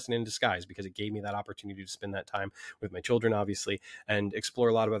bit of a blessing in disguise because it gave me that opportunity to spend that time with my children, obviously, and explore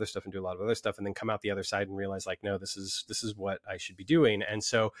a lot of other stuff and do a lot of other stuff, and then come out the other side and realize like, no, this is what I should be doing. And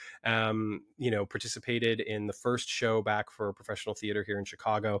so, participated in the first show back for professional theater here in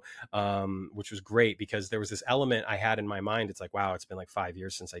Chicago, which was great because there was this element I had in my mind. It's like, wow, it's been like 5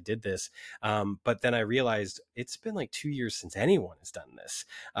 years since I did this. But then I realized it's been like 2 years since anyone has done this.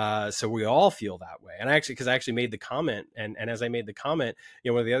 So we all feel that way. And because I actually made the comment, and as I made the comment,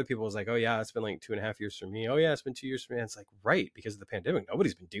 one of the other people was like, oh yeah, it's been like 2.5 years for me. Oh yeah, it's been 2 years for me. And it's like, right, because of the pandemic,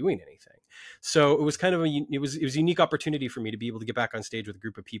 nobody's been doing anything. So it was kind of it was a unique opportunity for me to be able to get back on stage with a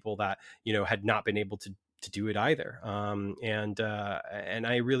group of people that, had not been able to do it either. And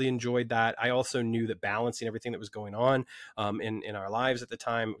I really enjoyed that. I also knew that balancing everything that was going on in our lives at the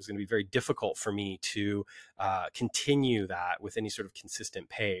time, it was going to be very difficult for me to continue that with any sort of consistent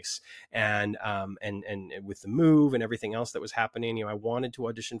pace. And with the move and everything else that was happening, I wanted to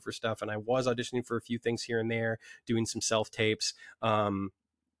audition for stuff, and I was auditioning for a few things here and there, doing some self tapes.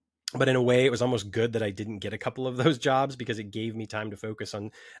 But in a way, it was almost good that I didn't get a couple of those jobs because it gave me time to focus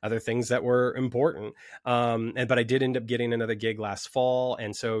on other things that were important. But I did end up getting another gig last fall.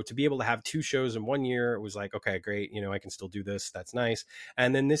 And so to be able to have 2 shows in 1 year, it was like, okay, great. I can still do this. That's nice.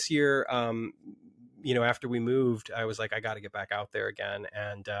 And then this year, after we moved, I was like, I got to get back out there again.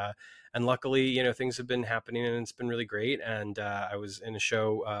 And luckily, things have been happening and it's been really great. And I was in a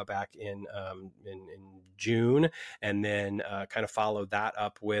show back in June, and then kind of followed that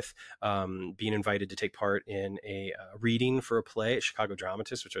up with being invited to take part in a reading for a play at Chicago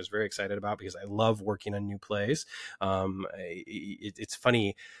Dramatist, which I was very excited about because I love working on new plays. It's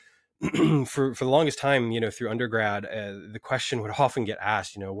funny. for the longest time, through undergrad, the question would often get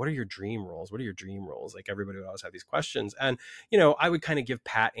asked, what are your dream roles? What are your dream roles? Like everybody would always have these questions. And, I would kind of give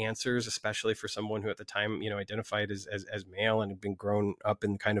pat answers, especially for someone who at the time, identified as male and had been grown up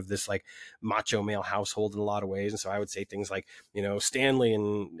in kind of this like macho male household in a lot of ways. And so I would say things like, Stanley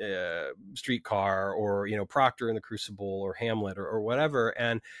in Streetcar, or, Proctor in The Crucible, or Hamlet, or whatever.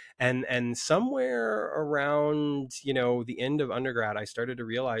 And somewhere around, the end of undergrad, I started to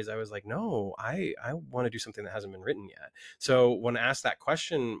realize I was like, no, I want to do something that hasn't been written yet. So when asked that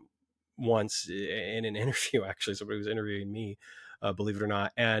question once in an interview, actually, somebody was interviewing me, believe it or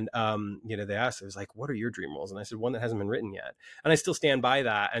not. And, they asked, it was like, what are your dream roles? And I said, one that hasn't been written yet. And I still stand by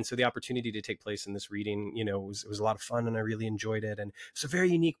that. And so the opportunity to take place in this reading, was a lot of fun, and I really enjoyed it. And it's a very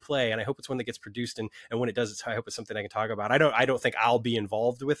unique play. And I hope it's one that gets produced. And when it does, I hope it's something I can talk about. I don't think I'll be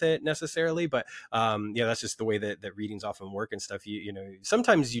involved with it necessarily, but, that's just the way that readings often work and stuff.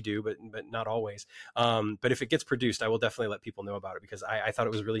 Sometimes you do, but not always. But if it gets produced, I will definitely let people know about it because I thought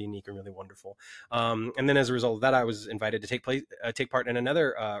it was really unique and really wonderful. And then as a result of that, I was invited to take part in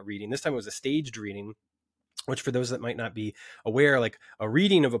another reading. This time it was a staged reading, which for those that might not be aware, like a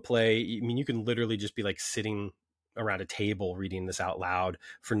reading of a play, I mean, you can literally just be like sitting around a table reading this out loud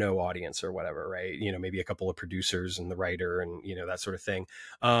for no audience or whatever, right? Maybe a couple of producers and the writer and, that sort of thing.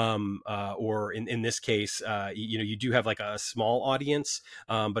 Or in this case, you do have like a small audience,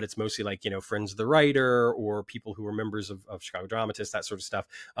 but it's mostly like, friends of the writer or people who are members of Chicago Dramatists, that sort of stuff.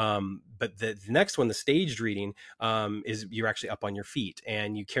 But the next one, the staged reading, is you're actually up on your feet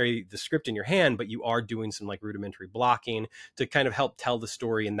and you carry the script in your hand, but you are doing some like rudimentary blocking to kind of help tell the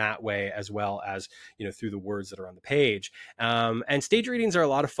story in that way, as well as, through the words that are on the page. And stage readings are a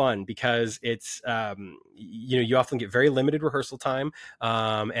lot of fun because it's, you often get very limited rehearsal time.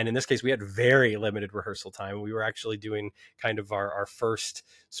 And in this case, we had very limited rehearsal time. We were actually doing kind of our first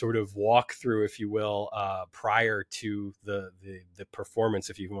sort of walkthrough, if you will, prior to the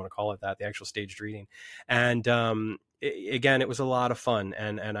performance, if you want to call it that, the actual staged reading. And again, it was a lot of fun,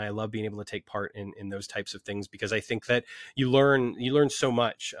 and I love being able to take part in those types of things because I think that you learn so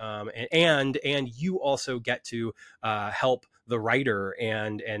much, and you also get to help the writer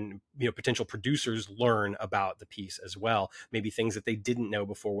and potential producers learn about the piece as well, maybe things that they didn't know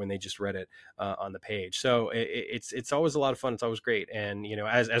before when they just read it on the page. So it's always a lot of fun. It's always great. And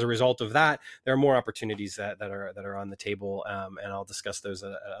as a result of that, there are more opportunities that are on the table, and I'll discuss those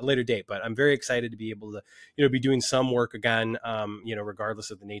at a later date. But I'm very excited to be able to be doing some work again, regardless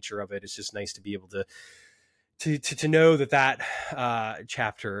of the nature of it. It's just nice to be able to know that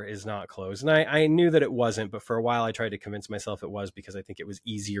chapter is not closed. And I knew that it wasn't, but for a while I tried to convince myself it was because I think it was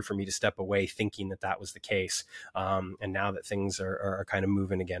easier for me to step away thinking that was the case. And now that things are kind of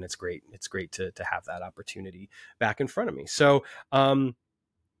moving again, it's great. It's great to have that opportunity back in front of me. So,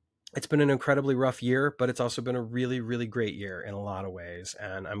 It's been an incredibly rough year, but it's also been a really, really great year in a lot of ways.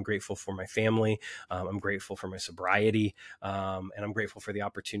 And I'm grateful for my family. I'm grateful for my sobriety, and I'm grateful for the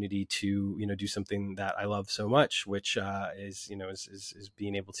opportunity to, do something that I love so much, which is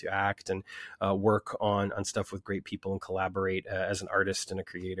being able to act and work on stuff with great people and collaborate as an artist and a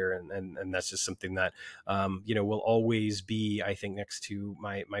creator. And that's just something that, will always be, I think, next to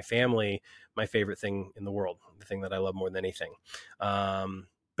my family, my favorite thing in the world, the thing that I love more than anything.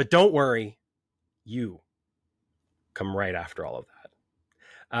 But don't worry, you come right after all of that.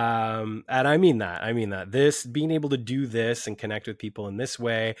 And I mean that. I mean that. This being able to do this and connect with people in this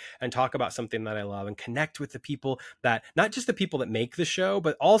way and talk about something that I love and connect with the people that, not just the people that make the show,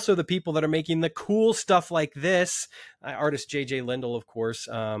 but also the people that are making the cool stuff like this. Artist JJ Lindell, of course.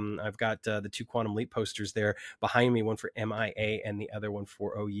 I've got the 2 Quantum Leap posters there behind me, one for MIA and the other one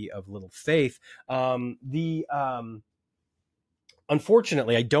for O Ye of Little Faith.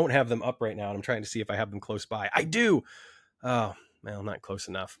 Unfortunately, I don't have them up right now, and I'm trying to see if I have them close by. I do. Oh, well, not close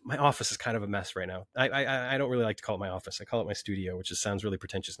enough. My office is kind of a mess right now. I don't really like to call it my office. I call it my studio, which just sounds really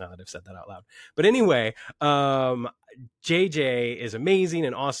pretentious now that I've said that out loud. But anyway, JJ is amazing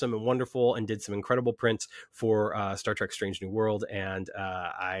and awesome and wonderful and did some incredible prints for Star Trek Strange New World. And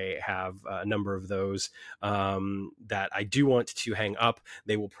I have a number of those that I do want to hang up.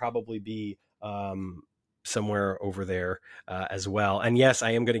 They will probably be somewhere over there as well. And yes,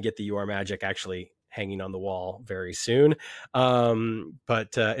 I am going to get the You Are Magic actually hanging on the wall very soon.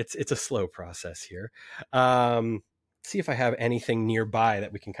 But it's a slow process here. See if I have anything nearby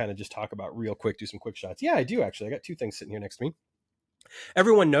that we can kind of just talk about real quick, do some quick shots. Yeah, I do actually. I got 2 things sitting here next to me.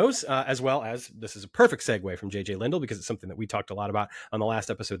 Everyone knows, as well as this is a perfect segue from JJ Lindell, because it's something that we talked a lot about on the last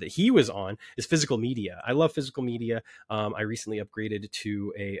episode that he was on, is physical media. I love physical media. I recently upgraded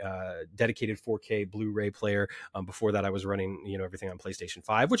to a dedicated 4K Blu-ray player. Before that, I was running, everything on PlayStation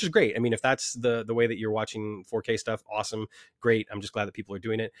 5, which is great. I mean, if that's the way that you're watching 4K stuff, awesome, great. I'm just glad that people are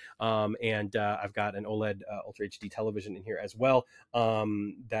doing it. And I've got an OLED Ultra HD television in here as well,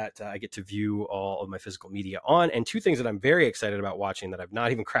 that I get to view all of my physical media on. And 2 things that I'm very excited about watching that I've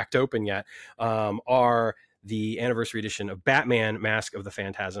not even cracked open yet are the anniversary edition of Batman Mask of the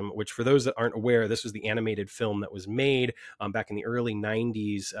Phantasm, which, for those that aren't aware, this was the animated film that was made back in the early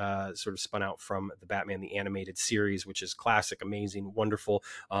 90s, sort of spun out from the Batman the Animated Series, which is classic, amazing, wonderful.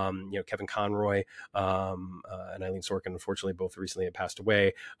 Kevin Conroy and Eileen Sorkin, unfortunately, both recently had passed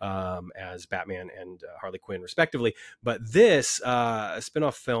away as Batman and Harley Quinn, respectively. But this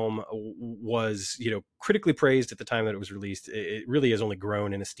spin-off film was, critically praised at the time that it was released. It really has only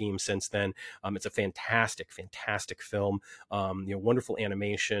grown in esteem since then. It's a fantastic film. Wonderful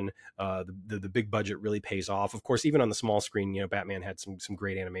animation. The big budget really pays off. Of course, even on the small screen, Batman had some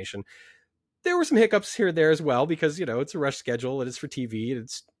great animation. There were some hiccups here and there as well, because it's a rush schedule. It is for TV.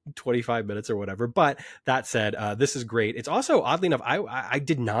 It's 25 minutes or whatever. But that said, this is great. It's also, oddly enough, I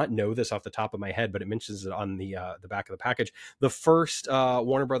did not know this off the top of my head, but it mentions it on the back of the package. The first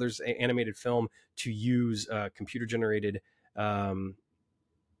Warner Brothers animated film to use computer generated.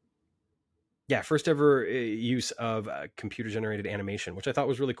 First ever use of computer generated animation, which I thought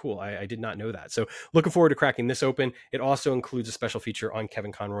was really cool. I did not know that. So looking forward to cracking this open. It also includes a special feature on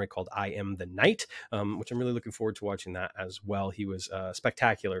Kevin Conroy called I Am the Night, which I'm really looking forward to watching that as well. He was a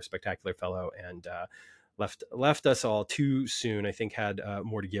spectacular fellow, and left us all too soon. I think had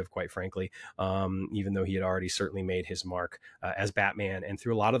more to give, quite frankly, even though he had already certainly made his mark as Batman, and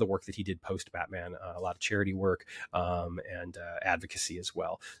through a lot of the work that he did post Batman, a lot of charity work and advocacy as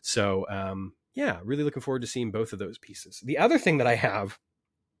well. So really looking forward to seeing both of those pieces. The other thing that I have,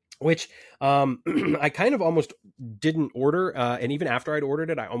 which I kind of almost didn't order, and even after I'd ordered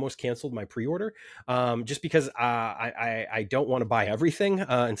it, I almost canceled my pre-order, just because I don't want to buy everything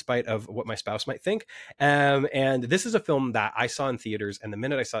in spite of what my spouse might think. And this is a film that I saw in theaters, and the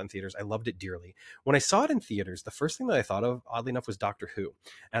minute I saw it in theaters, I loved it dearly. When I saw it in theaters, the first thing that I thought of, oddly enough, was Doctor Who.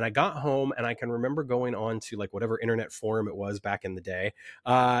 And I got home, and I can remember going on to like whatever internet forum it was back in the day,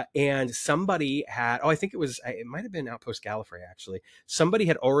 and somebody had, I think it might have been Outpost Gallifrey, actually. Somebody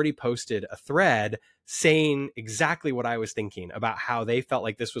had already posted a thread saying exactly what I was thinking about how they felt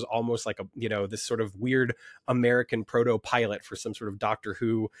like this was almost like this sort of weird American proto pilot for some sort of Doctor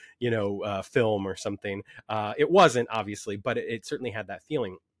Who, film or something. It wasn't, obviously, but it certainly had that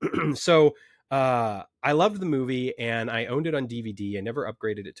feeling. So I loved the movie, and I owned it on DVD. I never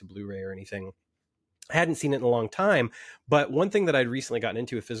upgraded it to Blu-ray or anything. I hadn't seen it in a long time, but one thing that I'd recently gotten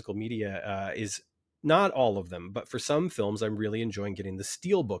into with physical media is not all of them, but for some films, I'm really enjoying getting the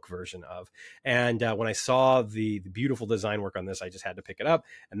steelbook version of. And when I saw the beautiful design work on this, I just had to pick it up.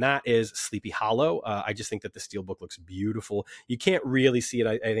 And that is Sleepy Hollow. I just think that the steelbook looks beautiful. You can't really see it,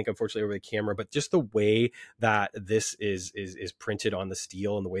 I think, unfortunately, over the camera, but just the way that this is printed on the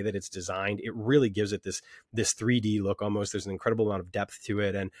steel and the way that it's designed, it really gives it this 3D look almost. There's an incredible amount of depth to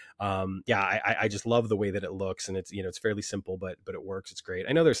it, and I just love the way that it looks. And it's it's fairly simple, but it works. It's great.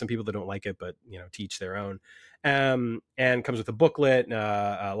 I know there's some people that don't like it, but teach their own. And comes with a booklet,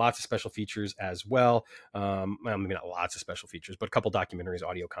 lots of special features as well. Well, maybe not lots of special features, but a couple documentaries,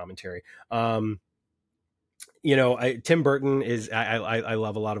 audio commentary. Tim Burton is, I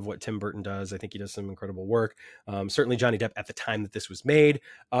love a lot of what Tim Burton does. I think he does some incredible work. Certainly Johnny Depp at the time that this was made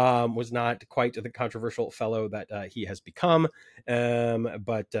was not quite the controversial fellow that he has become.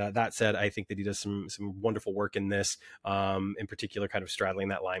 But that said, I think that he does some wonderful work in this, in particular, kind of straddling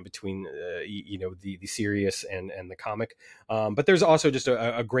that line between, the serious and the comic. But there's also just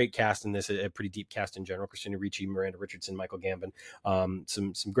a great cast in this, a pretty deep cast in general. Christina Ricci, Miranda Richardson, Michael Gambon,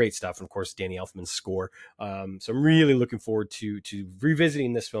 some great stuff. And of course, Danny Elfman's score. So I'm really looking forward to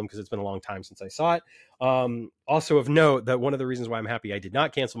revisiting this film because it's been a long time since I saw it. Also of note that one of the reasons why I'm happy I did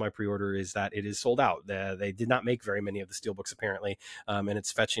not cancel my pre-order is that it is sold out. They did not make very many of the steelbooks apparently, and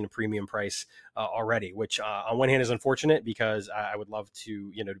it's fetching a premium price already, which on one hand is unfortunate because I would love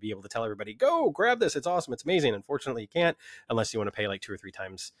to to be able to tell everybody, go grab this, it's awesome, it's amazing. Unfortunately, you can't unless you want to pay like 2 or 3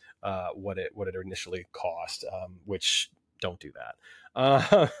 times what it initially cost, which don't do that.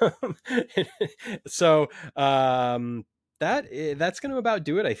 So that's going to about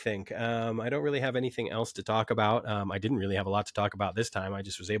do it, I think. I don't really have anything else to talk about. I didn't really have a lot to talk about this time. I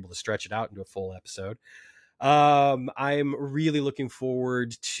just was able to stretch it out into a full episode. I'm really looking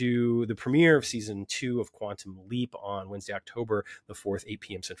forward to the premiere of season 2 of Quantum Leap on Wednesday, October the 4th, 8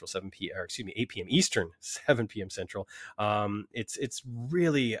 p.m. Central, 8 p.m. Eastern, 7 p.m. Central. It's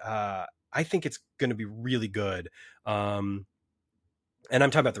really, I think it's going to be really good. And I'm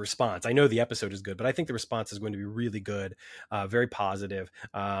talking about the response. I know the episode is good, but I think the response is going to be really good, very positive.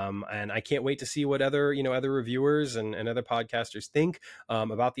 And I can't wait to see what other reviewers and other podcasters think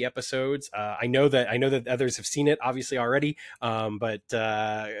about the episodes. I know that others have seen it obviously already, but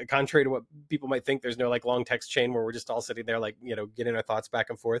contrary to what people might think, there's no like long text chain where we're just all sitting there like getting our thoughts back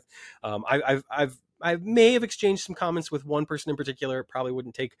and forth. I may have exchanged some comments with one person in particular. It probably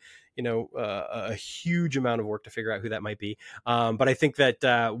wouldn't take, a huge amount of work to figure out who that might be. But I think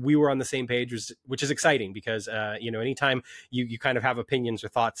that we were on the same page, which is exciting because, anytime you kind of have opinions or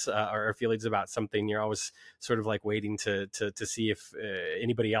thoughts or feelings about something, you're always sort of like waiting to see if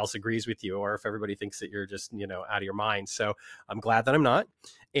anybody else agrees with you or if everybody thinks that you're just, out of your mind. So I'm glad that I'm not.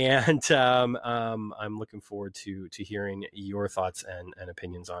 And I'm looking forward to hearing your thoughts and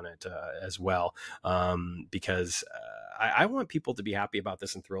opinions on it as well, because I want people to be happy about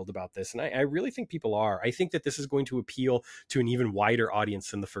this and thrilled about this. And I really think people are. I think that this is going to appeal to an even wider audience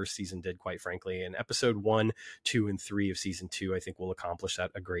than the first season did, quite frankly. And episode 1, 2, and 3 of season 2, I think will accomplish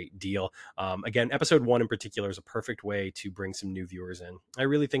that a great deal. Again, episode 1 in particular is a perfect way to bring some new viewers in. I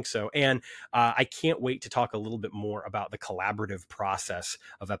really think so. And I can't wait to talk a little bit more about the collaborative process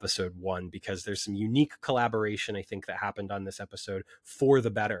of episode 1, because there's some unique collaboration, I think, that happened on this episode for the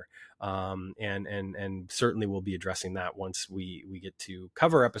better. And certainly we'll be addressing that once we get to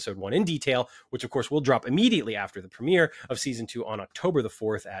cover episode 1 in detail, which of course will drop immediately after the premiere of season 2 on October the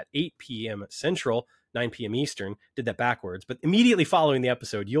 4th at 8 p.m. Central, 9 p.m. Eastern. Did that backwards, but immediately following the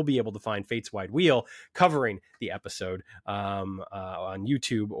episode, you'll be able to find Fate's Wide Wheel covering the episode on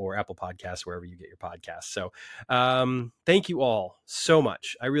YouTube or Apple Podcasts, wherever you get your podcasts. So thank you all so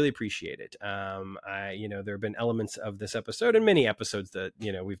much. I really appreciate it. There have been elements of this episode and many episodes that,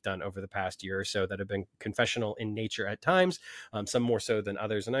 we've done over the past year or so that have been confessional in nature at times, some more so than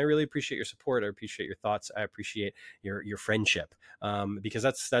others. And I really appreciate your support. I appreciate your thoughts. I appreciate your friendship, because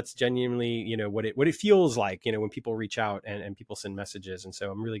that's genuinely, what it feels like, when people reach out and people send messages. And so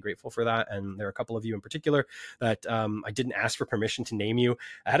I'm really grateful for that. And there are a couple of you in particular that I didn't ask for permission to name you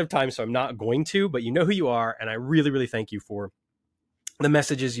ahead of time, so I'm not going to, but you know who you are. And I really, really thank you for the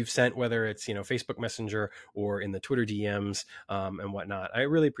messages you've sent, whether it's, Facebook Messenger or in the Twitter DMs and whatnot. I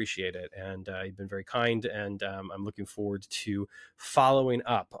really appreciate it. And you've been very kind. And I'm looking forward to following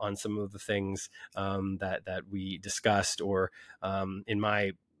up on some of the things that we discussed or in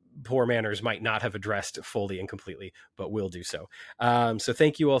my poor manners might not have addressed fully and completely, but will do so. So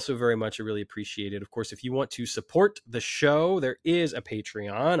thank you all so very much. I really appreciate it. Of course, if you want to support the show, there is a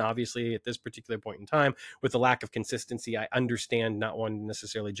Patreon. Obviously, at this particular point in time, with the lack of consistency, I understand not wanting to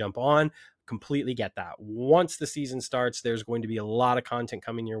necessarily jump on completely get that. Once the season starts, there's going to be a lot of content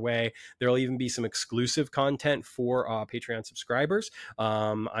coming your way. There'll even be some exclusive content for Patreon subscribers.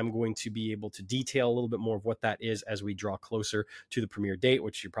 I'm going to be able to detail a little bit more of what that is as we draw closer to the premiere date,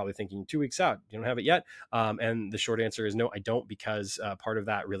 which you're probably thinking 2 weeks out. You don't have it yet. And the short answer is no, I don't, because part of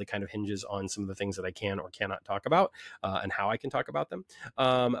that really kind of hinges on some of the things that I can or cannot talk about and how I can talk about them.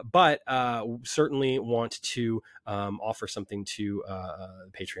 But certainly want to offer something to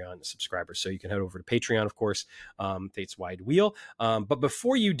Patreon subscribers. So you can head over to Patreon, of course, Fates Wide Wheel. But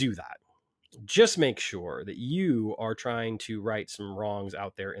before you do that, just make sure that you are trying to right some wrongs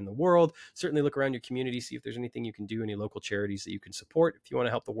out there in the world. Certainly look around your community, see if there's anything you can do, any local charities that you can support. If you want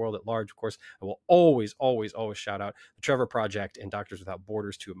to help the world at large, of course, I will always shout out the Trevor Project and Doctors Without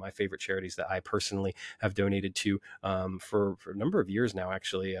Borders, two of my favorite charities that I personally have donated to for a number of years now,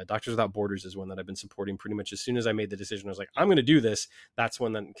 actually. Doctors Without Borders is one that I've been supporting pretty much as soon as I made the decision. I was like, I'm going to do this. That's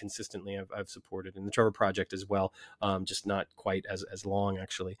one that consistently I've supported. And the Trevor Project as well, just not quite as long,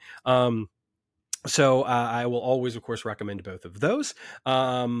 actually. So I will always, of course, recommend both of those.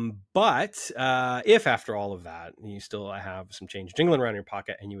 But if after all of that, you still have some change jingling around in your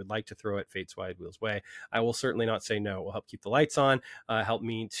pocket and you would like to throw it Fates Wide Wheel's way, I will certainly not say no. It will help keep the lights on, help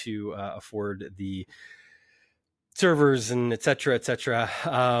me to afford the servers and et cetera,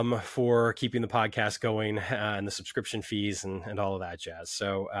 for keeping the podcast going and the subscription fees and all of that jazz.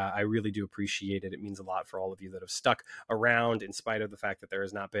 So I really do appreciate it. It means a lot for all of you that have stuck around in spite of the fact that there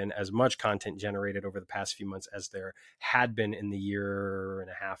has not been as much content generated over the past few months as there had been in the year and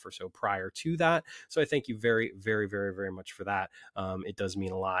a half or so prior to that. So I thank you very, very, very, very much for that. It does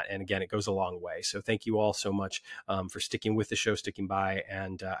mean a lot. And again, it goes a long way. So thank you all so much for sticking with the show, sticking by.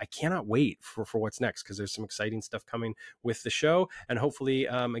 And I cannot wait for what's next, because there's some exciting stuff coming with the show, and hopefully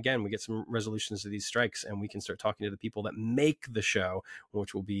again we get some resolutions to these strikes and we can start talking to the people that make the show,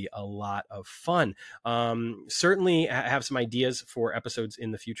 which will be a lot of fun. Certainly have some ideas for episodes in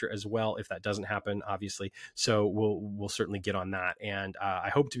the future as well if that doesn't happen, obviously, so we'll certainly get on that. And I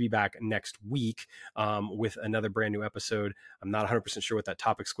hope to be back next week with another brand new episode. I'm not 100% sure what that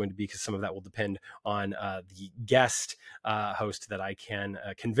topic's going to be, because some of that will depend on the guest host that I can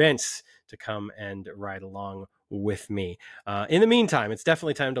convince to come and ride along with me. In the meantime, it's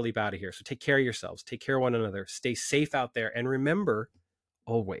definitely time to leap out of here. So take care of yourselves, take care of one another, stay safe out there, and remember,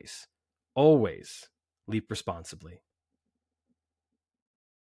 always leap responsibly.